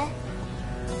 yeah.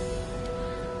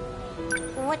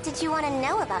 What did you want to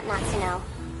know about Natsuno?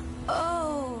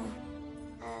 Oh...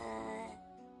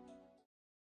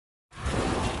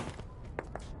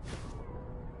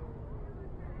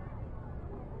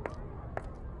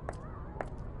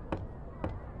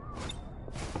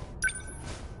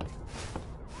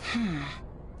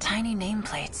 Tiny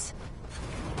nameplates.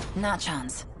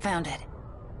 Na-chan's. Found it.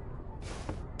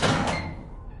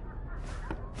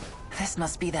 This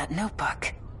must be that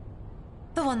notebook.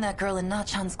 The one that girl in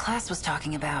Na-chan's class was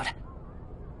talking about.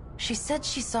 She said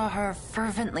she saw her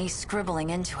fervently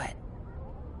scribbling into it.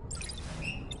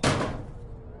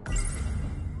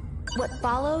 What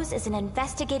follows is an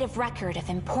investigative record of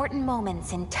important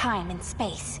moments in time and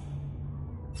space.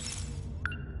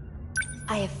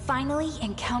 I have finally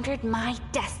encountered my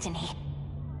destiny.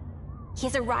 He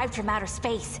has arrived from outer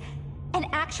space, an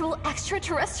actual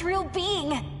extraterrestrial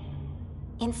being.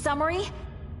 In summary,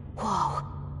 whoa,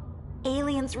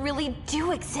 aliens really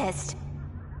do exist.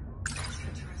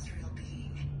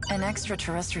 An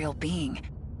extraterrestrial being?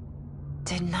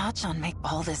 Did Na-chan make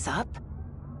all this up?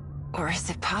 Or is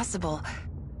it possible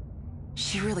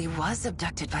she really was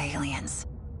abducted by aliens?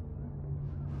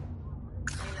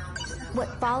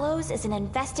 What follows is an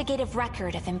investigative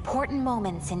record of important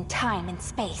moments in time and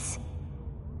space.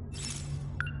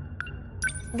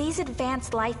 These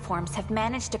advanced life forms have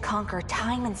managed to conquer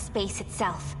time and space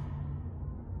itself.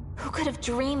 Who could have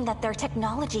dreamed that their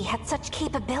technology had such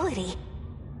capability?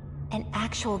 An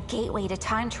actual gateway to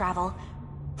time travel,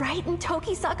 right in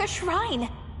Tokisaka Shrine!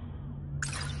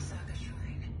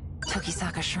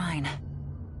 Tokisaka Shrine.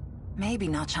 Maybe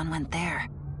Na-chan went there.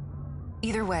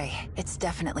 Either way, it's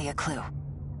definitely a clue.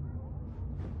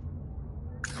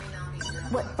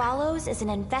 What follows is an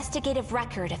investigative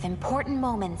record of important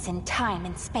moments in time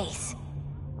and space.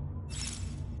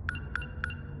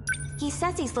 He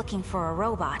says he's looking for a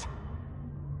robot.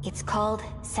 It's called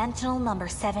Sentinel number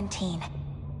 17.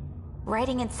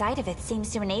 Writing inside of it seems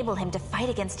to enable him to fight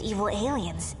against evil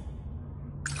aliens.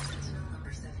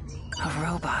 A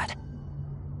robot.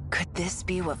 Could this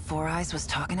be what Four Eyes was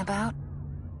talking about?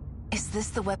 Is this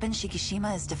the weapon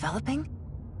Shikishima is developing?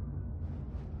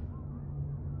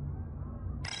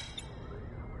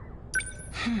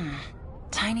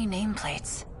 Tiny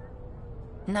nameplates.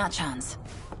 Na-chan's.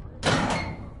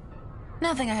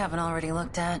 Nothing I haven't already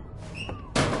looked at.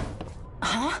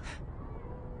 Huh?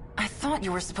 I thought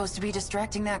you were supposed to be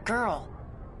distracting that girl.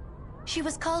 She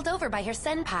was called over by her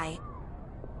senpai.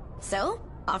 So,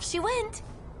 off she went.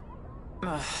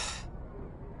 Ugh.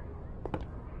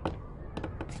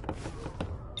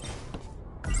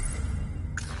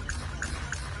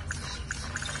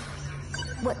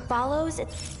 What follows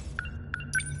is...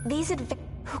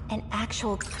 an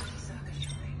actual...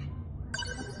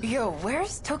 Yo,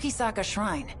 where's Tokisaka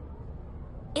Shrine?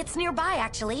 It's nearby,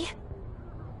 actually.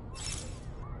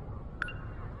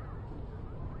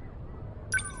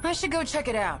 I should go check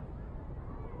it out.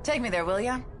 Take me there, will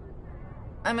ya?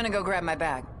 I'm gonna go grab my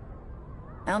bag.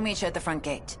 I'll meet you at the front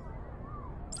gate.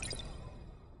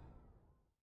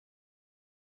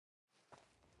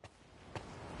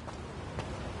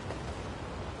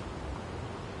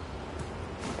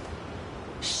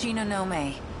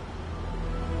 Shinonome.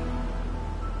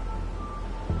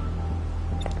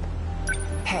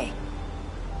 Hey.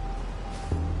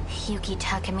 Yuki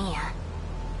Takamiya.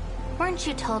 Weren't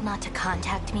you told not to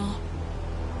contact me?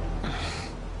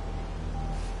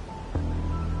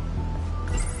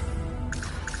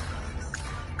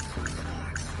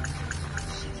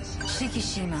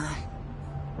 Shikishima.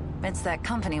 It's that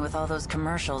company with all those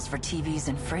commercials for TVs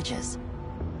and fridges.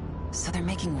 So they're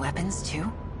making weapons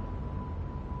too?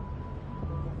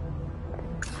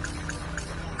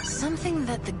 Something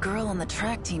that the girl on the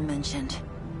track team mentioned.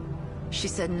 She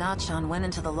said Na-chan went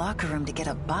into the locker room to get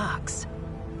a box,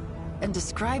 and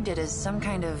described it as some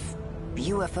kind of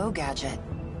UFO gadget.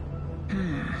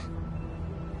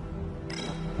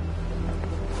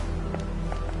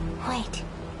 Wait.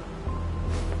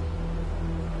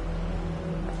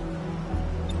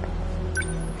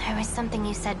 There was something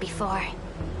you said before.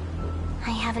 I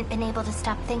haven't been able to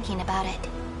stop thinking about it.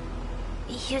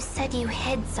 You said you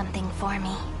hid something for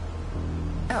me.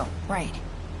 Oh, right.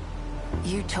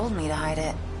 You told me to hide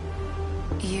it.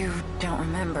 You don't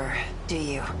remember, do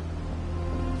you?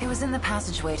 It was in the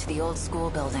passageway to the old school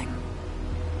building.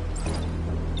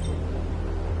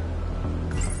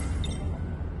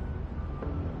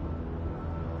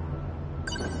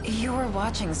 You were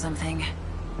watching something.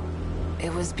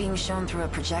 It was being shown through a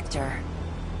projector.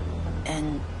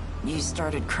 And you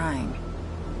started crying.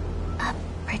 A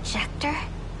projector?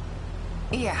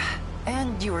 Yeah,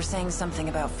 and you were saying something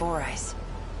about Four Eyes.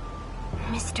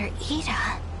 Mr.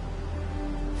 Ida.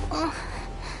 Oh.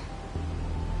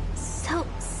 So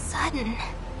sudden.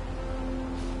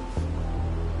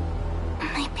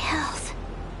 My pills.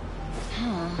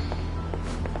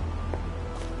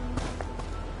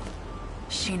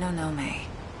 Shinonome.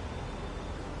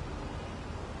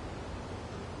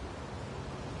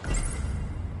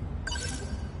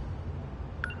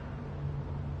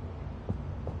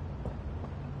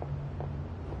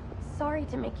 Sorry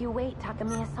to make you wait,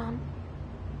 Takamiya-san.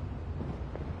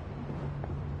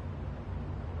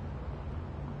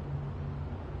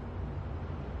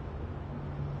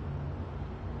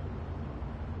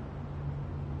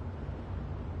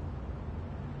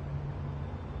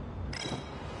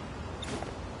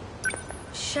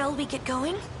 Shall we get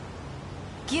going?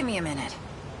 Give me a minute.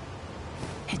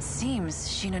 It seems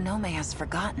Shinonome has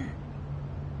forgotten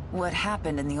what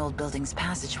happened in the old building's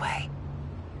passageway.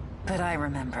 But I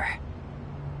remember.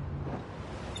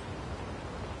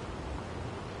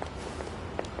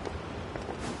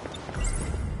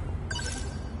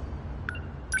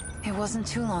 It wasn't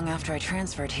too long after I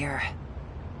transferred here.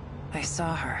 I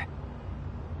saw her.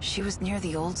 She was near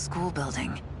the old school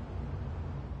building.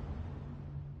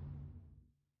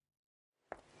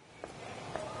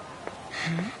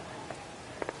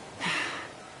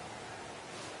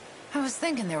 I was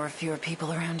thinking there were fewer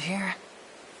people around here.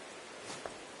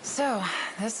 So,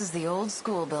 this is the old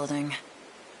school building.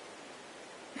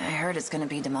 I heard it's gonna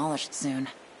be demolished soon.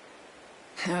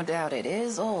 No doubt it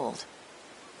is old.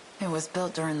 It was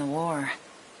built during the war.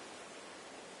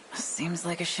 Seems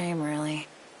like a shame, really.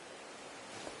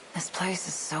 This place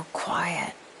is so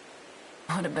quiet.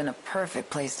 Would have been a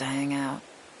perfect place to hang out.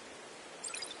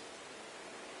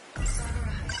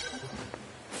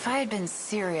 If I had been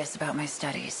serious about my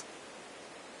studies,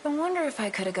 I wonder if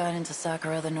I could have got into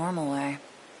Sakura the normal way.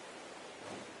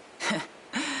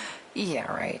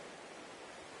 Yeah, right.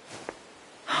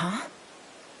 Huh?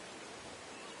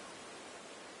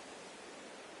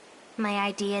 My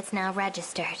ID is now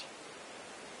registered.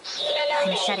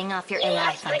 I'm shutting off your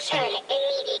AI function.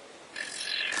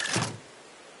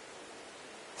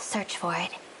 Search for it.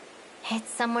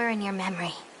 It's somewhere in your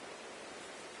memory.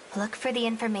 Look for the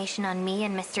information on me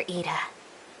and Mr. Ida.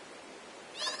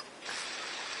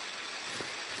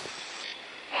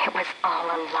 It was all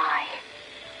a lie.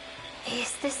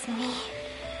 Is this me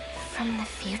from the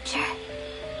future?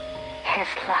 His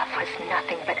love was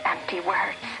nothing but empty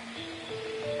words.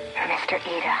 Mr.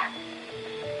 Ida.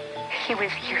 He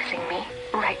was using me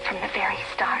right from the very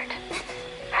start.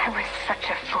 I was such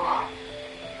a fool.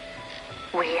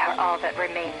 We are all that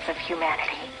remains of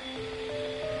humanity.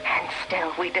 And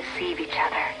still we deceive each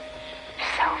other,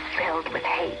 so filled with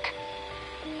hate.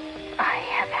 I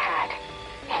have had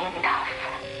enough.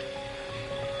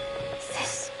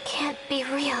 This can't be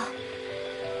real.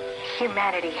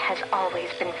 Humanity has always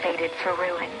been fated for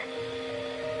ruin.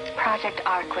 Project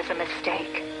Ark was a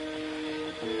mistake,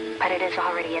 but it is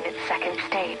already in its second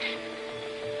stage.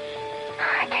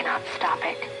 I cannot stop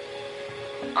it.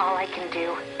 All I can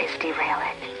do is derail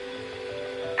it.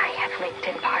 I have linked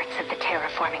in parts of the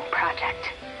terraforming project.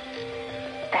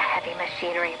 The heavy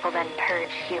machinery will then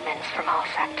purge humans from all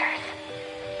sectors.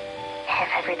 If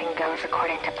everything goes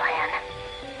according to plan,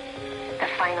 the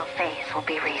final phase will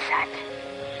be reset,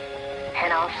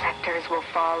 and all sectors will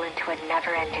fall into a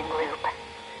never-ending loop.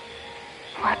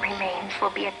 What remains will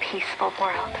be a peaceful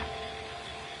world,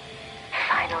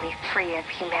 finally free of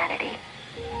humanity.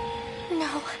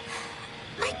 No,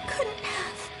 I couldn't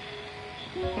have.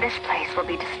 This place will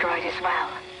be destroyed as well.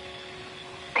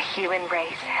 The human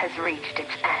race has reached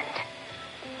its end.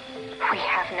 We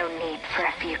have no need for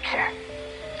a future.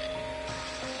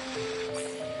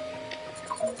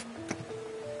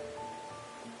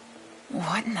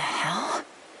 What in the hell?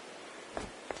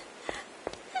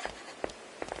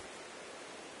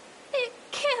 It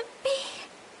can't be.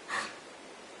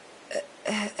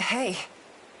 Hey.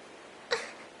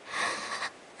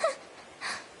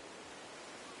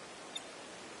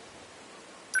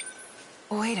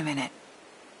 Wait a minute.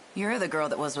 You're the girl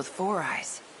that was with Four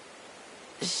Eyes.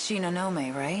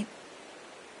 Shinonome, right?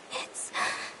 It's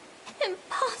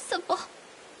impossible.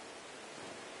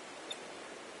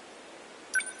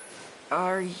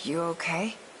 Are you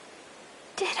okay?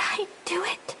 Did I do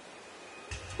it?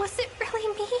 Was it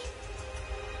really me?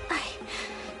 I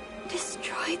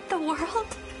destroyed the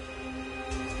world?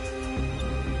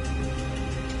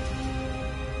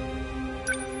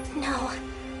 No,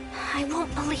 I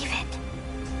won't believe it.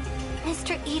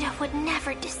 Mr. Ida would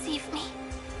never deceive me.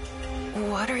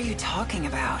 What are you talking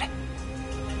about?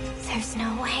 There's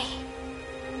no way.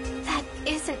 That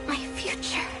isn't my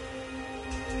future.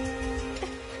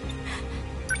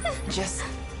 Just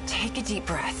take a deep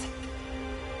breath.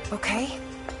 Okay?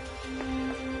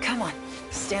 Come on,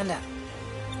 stand up.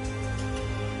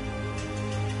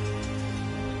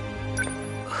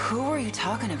 Who were you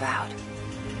talking about?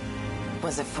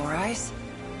 Was it Four Eyes?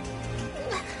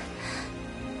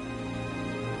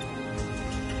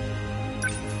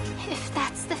 If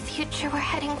that's the future we're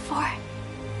heading for,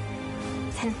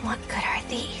 then what good are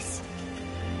these?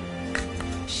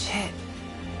 Shit.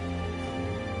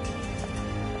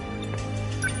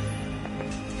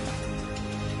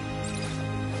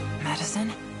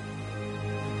 Medicine?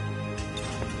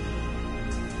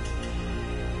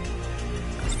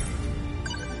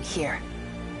 Here.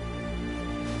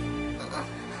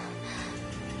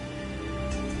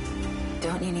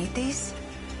 Don't Don't you need these?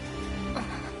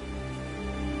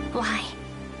 Why?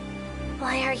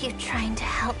 Why are you trying to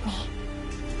help me?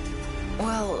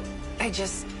 Well,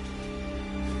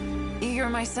 You're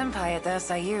my senpai at the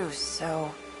SIU,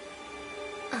 so...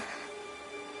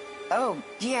 Oh,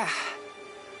 yeah.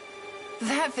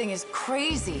 That thing is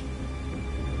crazy.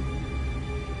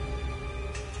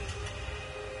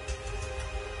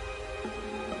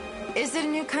 Is it a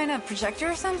new kind of projector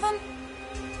or something?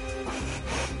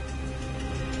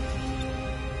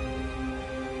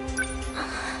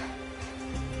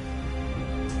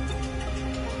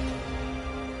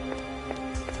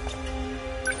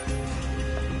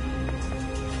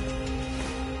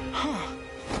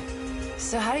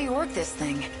 So how do you work this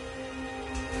thing?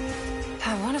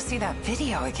 I want to see that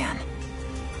video again.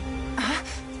 Huh?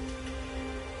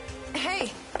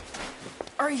 Hey!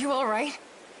 Are you alright?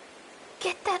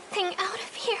 Get that thing out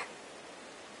of here.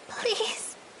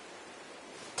 Please.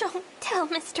 Don't tell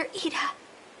Mr. Ida.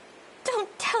 Don't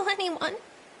tell anyone.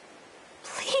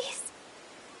 Please.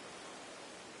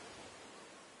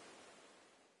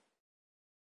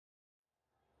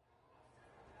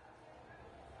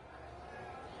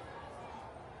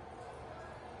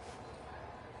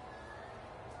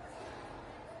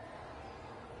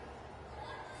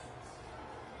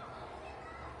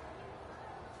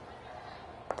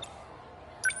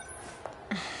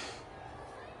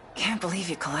 Can't believe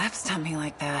you collapsed on me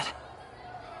like that.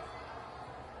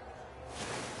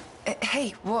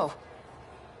 Hey, whoa.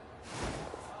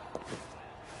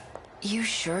 You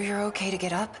sure you're okay to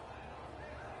get up?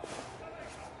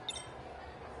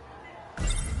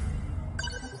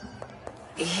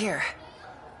 Here.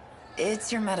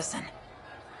 It's your medicine.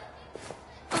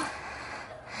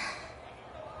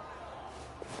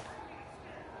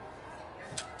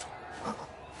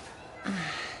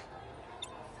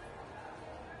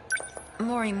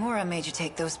 Morimura made you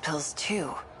take those pills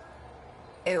too.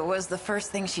 It was the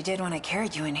first thing she did when I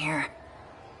carried you in here.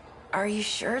 Are you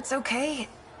sure it's okay?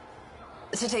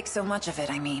 To take so much of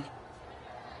it, I mean.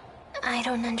 I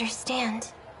don't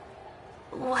understand.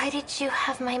 Why did you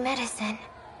have my medicine?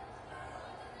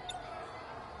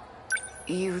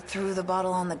 You threw the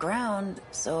bottle on the ground,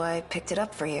 so I picked it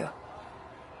up for you.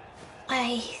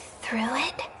 I threw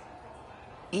it?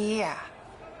 Yeah.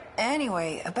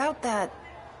 Anyway, about that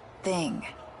thing.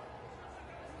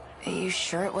 Are you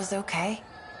sure it was okay?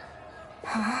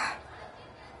 Huh?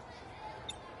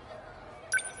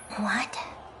 What?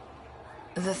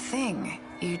 The thing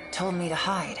you told me to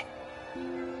hide.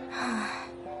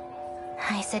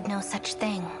 I said no such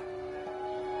thing.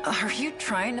 Are you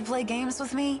trying to play games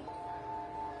with me?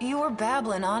 You were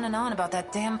babbling on and on about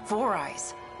that damn Four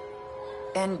Eyes.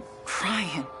 And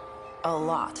crying. A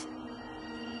lot.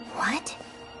 What?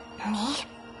 Me?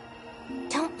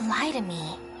 Don't lie to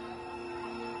me.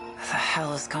 The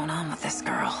hell is going on with this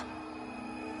girl?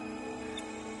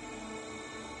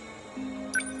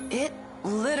 It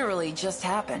literally just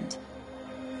happened.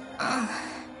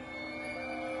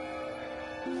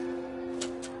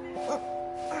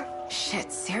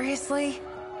 Shit, seriously?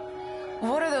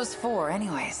 What are those for,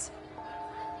 anyways?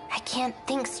 I can't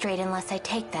think straight unless I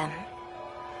take them.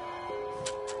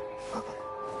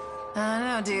 I don't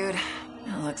know, dude.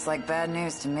 It looks like bad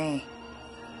news to me.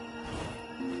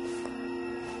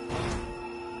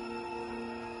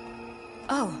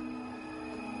 Oh.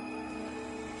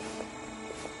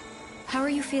 How are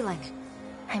you feeling?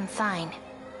 I'm fine.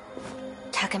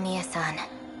 Takamiya-san,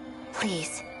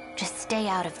 please, just stay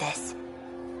out of this.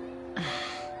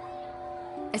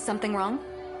 Is something wrong?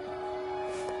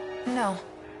 No.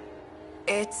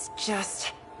 It's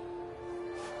just...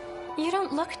 You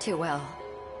don't look too well.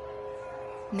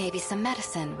 Maybe some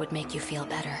medicine would make you feel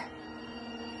better.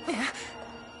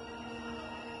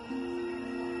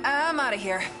 I'm out of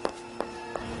here.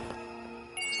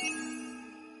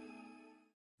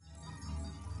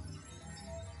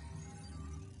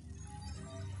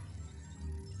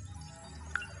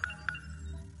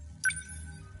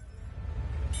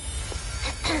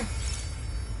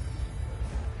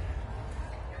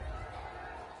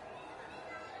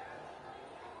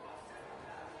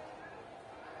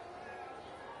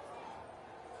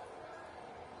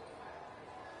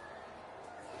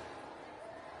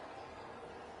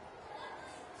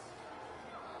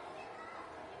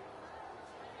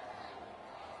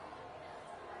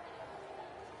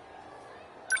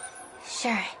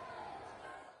 Sure.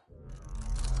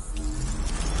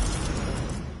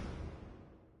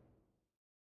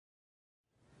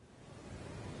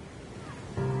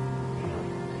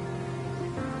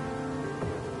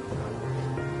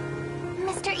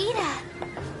 Mr. Ida!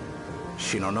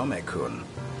 Shinonome-kun.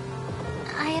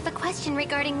 I have a question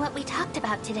regarding what we talked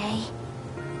about today.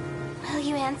 Will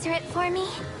you answer it for me?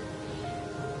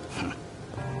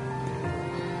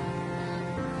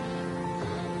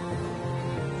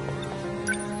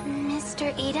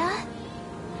 Mr. Ida?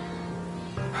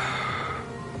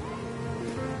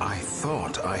 I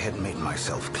thought I had made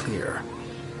myself clear.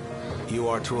 You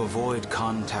are to avoid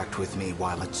contact with me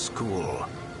while at school.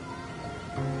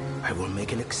 I will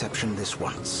make an exception this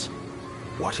once.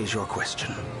 What is your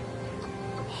question?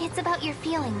 It's about your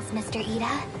feelings, Mr.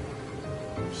 Ida.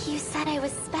 You said I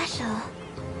was special.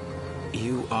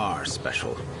 You are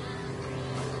special.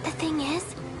 The thing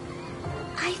is,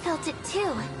 I felt it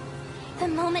too. The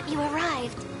moment you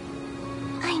arrived.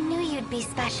 I knew you'd be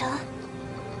special.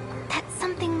 That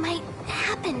something might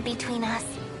happen between us.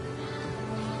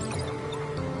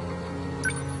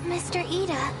 Mr.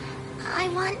 Ida, I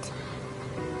want...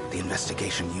 The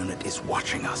investigation unit is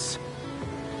watching us.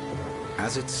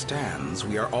 As it stands,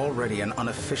 we are already an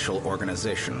unofficial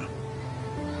organization.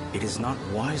 It is not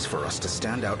wise for us to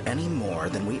stand out any more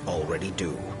than we already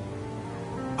do.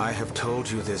 I have told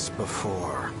you this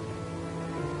before.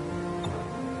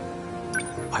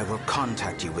 I will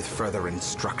contact you with further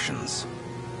instructions.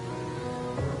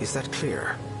 Is that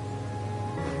clear?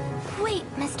 Wait,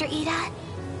 Mr. Ida.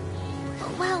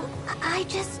 Well, I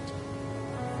just...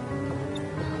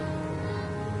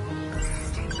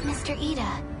 Mr.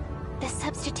 Ida, the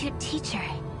substitute teacher.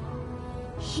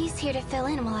 He's here to fill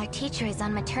in while our teacher is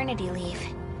on maternity leave.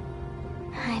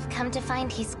 I've come to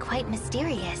find he's quite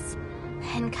mysterious,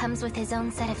 and comes with his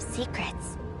own set of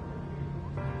secrets.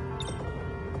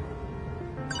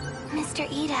 Mr.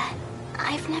 Ida,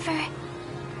 I've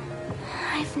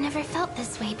never felt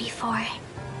this way before.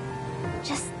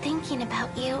 Just thinking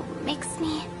about you makes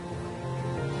me...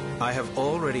 I have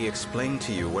already explained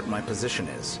to you what my position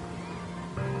is.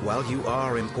 While you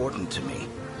are important to me,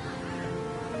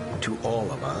 to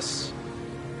all of us,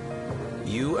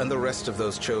 you and the rest of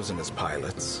those chosen as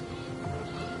pilots,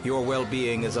 your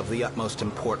well-being is of the utmost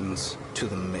importance to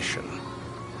the mission.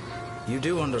 You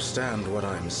do understand what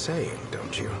I'm saying,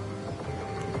 don't you?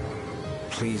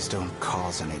 Please don't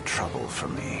cause any trouble for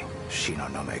me,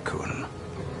 Shinonome-kun.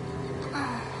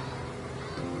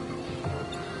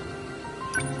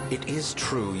 It is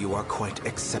true you are quite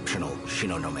exceptional,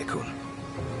 Shinonome-kun.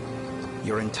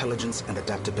 Your intelligence and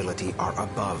adaptability are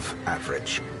above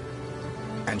average.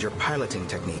 And your piloting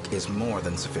technique is more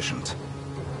than sufficient.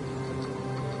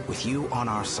 With you on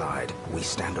our side, we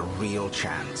stand a real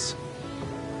chance.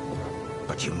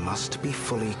 But you must be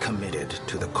fully committed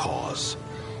to the cause.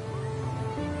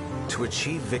 To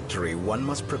achieve victory, one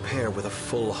must prepare with a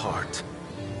full heart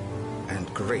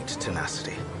and great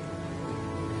tenacity.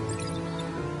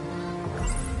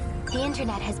 The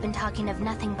internet has been talking of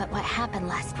nothing but what happened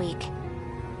last week.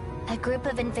 A group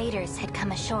of invaders had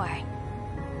come ashore.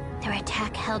 Their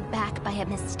attack held back by a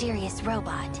mysterious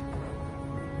robot.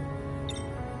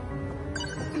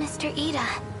 Mr. Ida,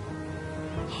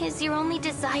 is your only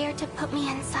desire to put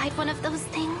me inside one of those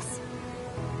things?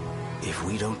 If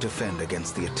we don't defend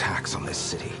against the attacks on this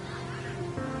city,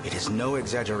 it is no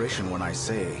exaggeration when I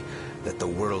say that the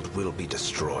world will be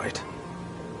destroyed.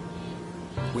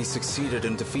 We succeeded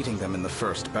in defeating them in the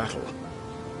first battle.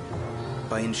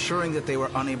 By ensuring that they were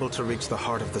unable to reach the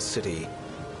heart of the city,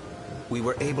 we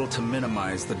were able to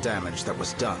minimize the damage that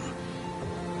was done.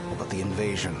 But the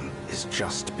invasion is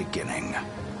just beginning.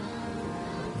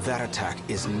 That attack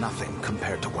is nothing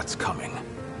compared to what's coming.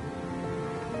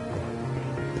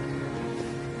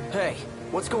 Hey,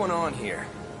 what's going on here?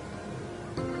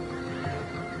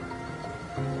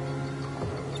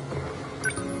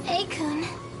 Akun.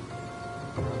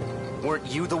 Weren't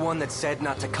you the one that said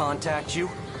not to contact you?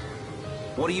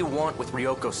 What do you want with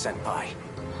Ryoko-senpai?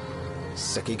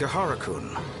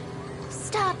 Sekigahara-kun.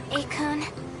 Stop, Akun.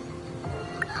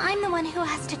 I'm the one who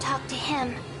has to talk to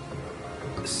him.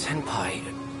 Senpai...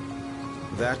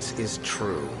 That is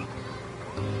true.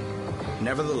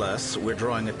 Nevertheless, we're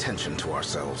drawing attention to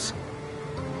ourselves.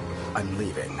 I'm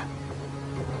leaving.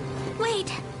 Wait!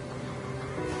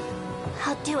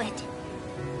 I'll do it.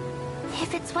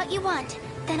 If it's what you want,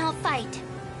 then I'll fight.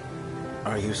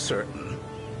 Are you certain?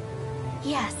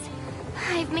 Yes,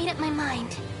 I've made up my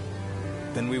mind.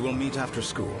 Then we will meet after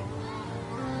school.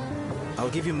 I'll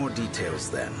give you more details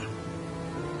then.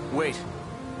 Wait.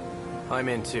 I'm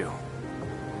in too.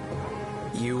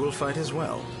 You will fight as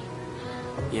well?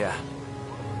 Yeah.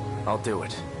 I'll do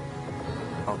it.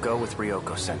 I'll go with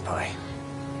Ryoko-senpai.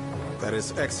 That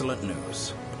is excellent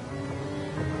news.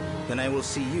 Then I will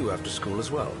see you after school as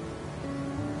well.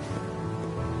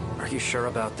 Are you sure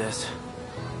about this?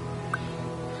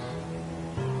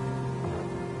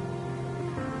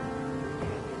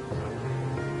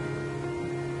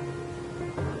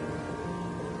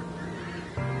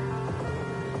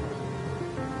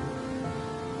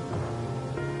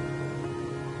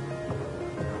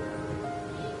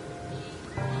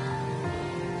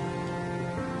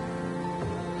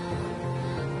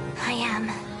 am.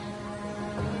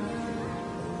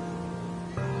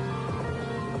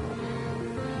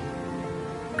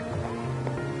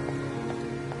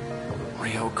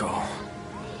 Ryoko.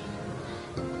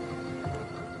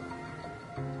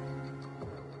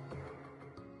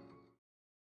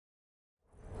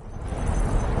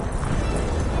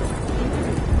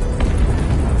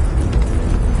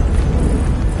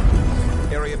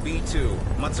 Area B2,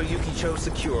 Matsuyuki Cho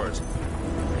secured.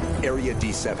 Area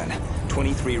D7.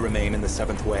 23 remain in the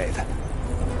 7th wave.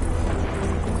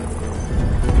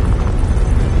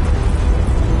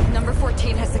 Number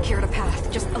 14 has secured a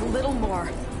path. Just a little more.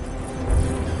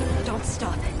 Don't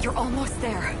stop. You're almost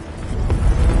there.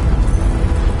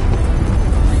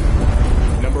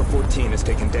 Number 14 has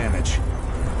taken damage.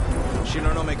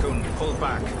 Shinonome-kun, pull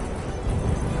back.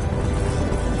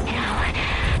 No,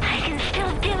 I can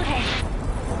still do this.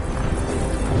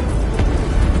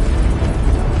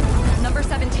 Number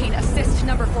 17, assist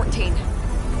number 14.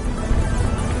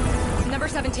 Number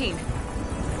 17.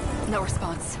 No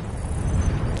response.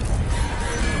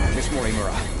 Miss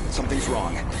Morimura, something's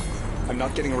wrong. I'm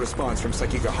not getting a response from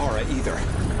Sekigahara either.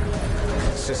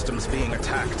 Systems being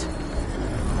attacked.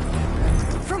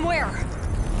 From where?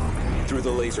 Through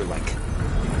the laser link.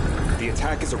 The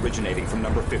attack is originating from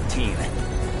number 15.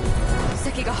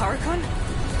 Sekigahara-kun?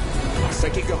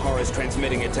 Sekigahara is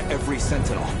transmitting it to every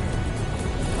sentinel.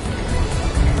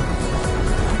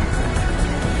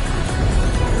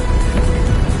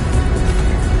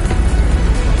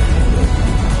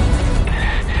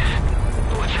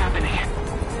 What's happening?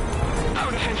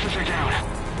 Our defenses are down.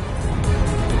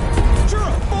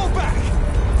 Juro, fall back!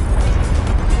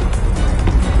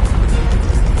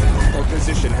 Our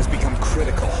position has become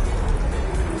critical.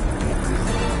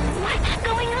 What's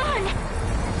going on?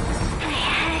 My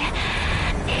head,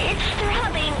 it's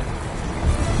throbbing.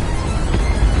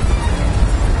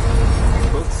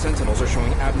 Both sentinels are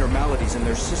showing abnormalities in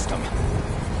their system.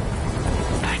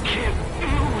 I can't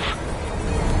move.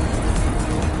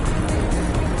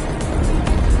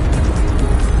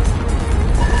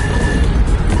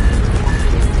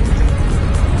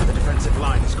 The defensive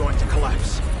line is going to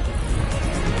collapse.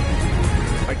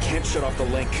 I can't shut off the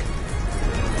link.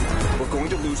 We're going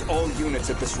to lose all units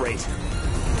at this rate.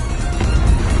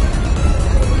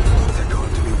 They're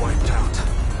going to be wiped out.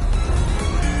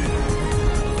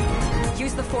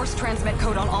 Use the force transmit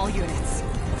code on all units.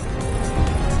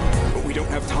 But we don't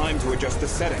have time to adjust the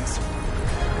settings.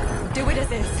 Do it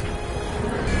as is.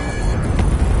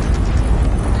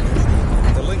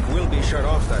 The link will be shut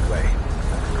off that way.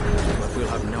 But we'll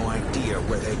have no idea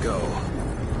where they go.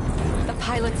 The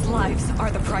pilots' lives are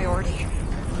the priority.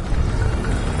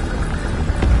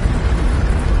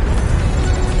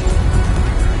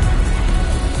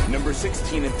 Number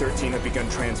 16 and 13 have begun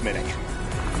transmitting.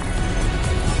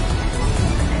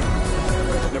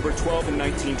 Number 12 and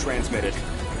 19 transmitted.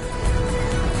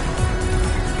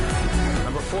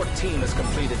 Number 14 has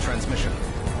completed transmission.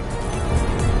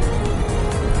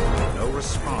 No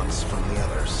response from the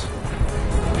others.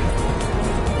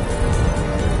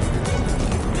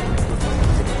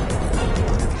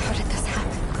 How did this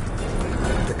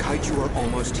happen? The kaiju are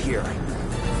almost here.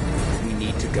 We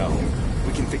need to go.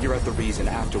 We can figure out the reason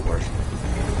afterward.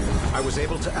 I was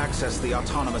able to access the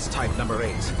autonomous type number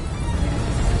 8.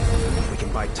 We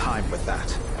can buy time with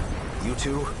that. You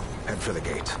two, head for the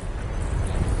gate.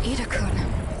 Ida-kun.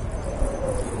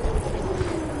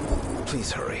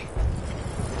 Please hurry.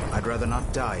 I'd rather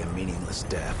not die a meaningless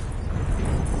death.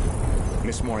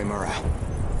 Miss Morimura,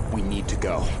 we need to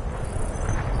go.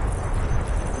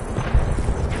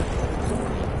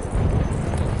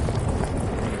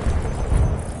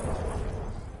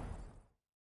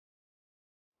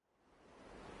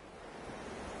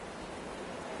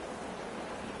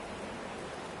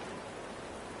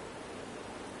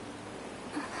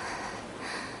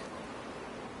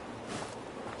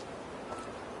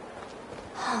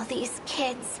 All these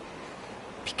kids,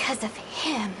 because of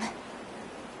him.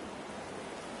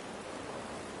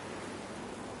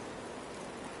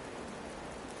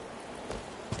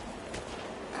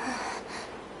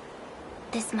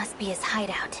 This must be his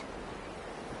hideout.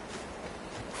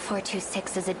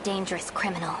 426 is a dangerous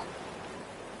criminal.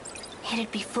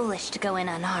 It'd be foolish to go in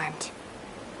unarmed.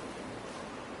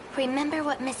 Remember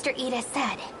what Mr. Ida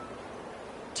said.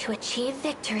 To achieve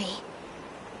victory,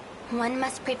 one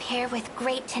must prepare with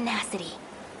great tenacity.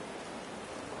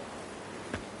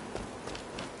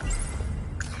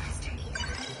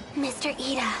 Mr.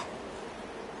 Ida.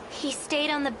 He stayed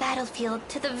on the battlefield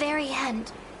to the very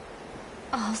end.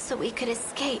 All so we could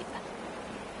escape.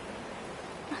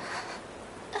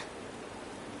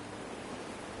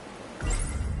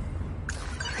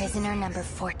 Prisoner number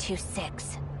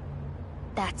 426.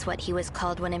 That's what he was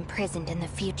called when imprisoned in the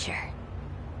future.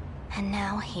 And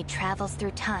now he travels through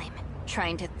time,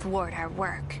 trying to thwart our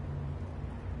work.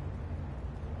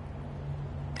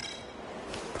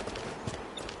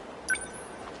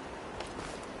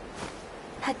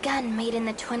 A gun made in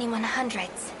the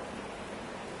 2100s.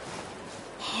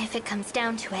 If it comes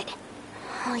down to it,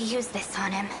 I'll use this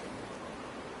on him.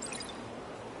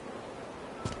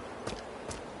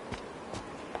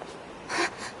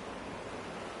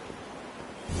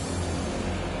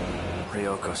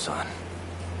 Ryoko-san.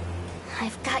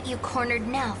 I've got you cornered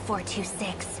now,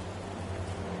 426.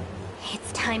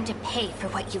 It's time to pay for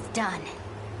what you've done.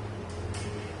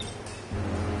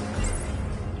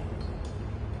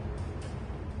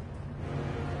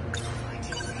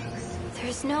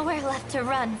 There's nowhere left to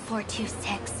run,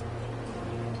 426.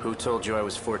 Who told you I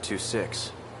was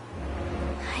 426?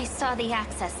 I saw the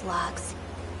access logs.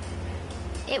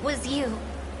 It was you,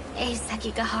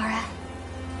 Sekigahara.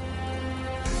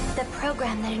 The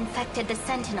program that infected the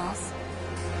Sentinels.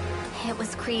 It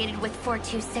was created with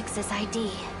 426's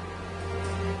ID.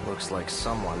 Looks like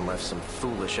someone left some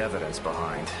foolish evidence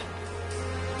behind.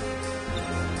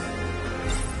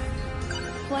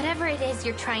 Whatever it is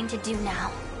you're trying to do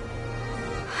now,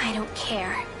 I don't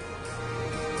care.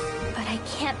 But I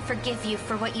can't forgive you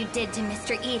for what you did to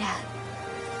Mr. Ida.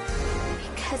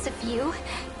 Because of you,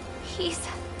 he's...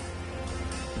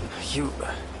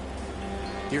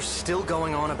 You're still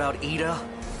going on about Ida?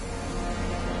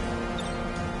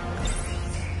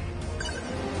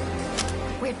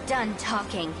 We're done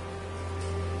talking.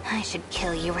 I should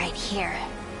kill you right here.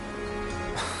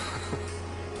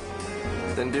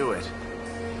 Then do it.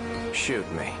 Shoot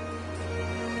me.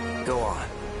 Go on.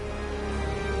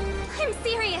 I'm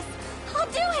serious!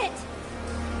 I'll do it!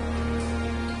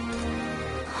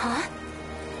 Huh?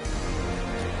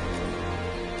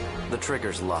 The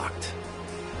trigger's locked.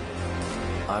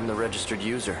 I'm the registered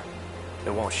user. It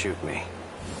won't shoot me.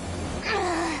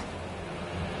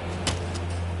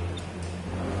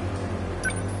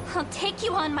 I'll take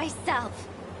you on myself.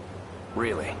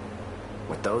 Really?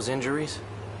 With those injuries?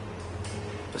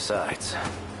 Besides...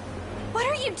 What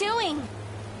are you doing?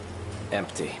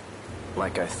 Empty.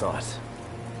 Like I thought.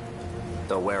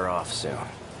 They'll wear off soon.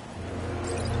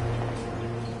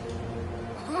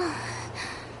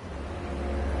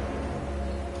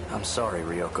 I'm sorry,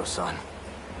 Ryoko-san.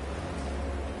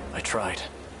 I tried.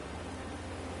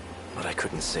 But I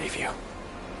couldn't save you.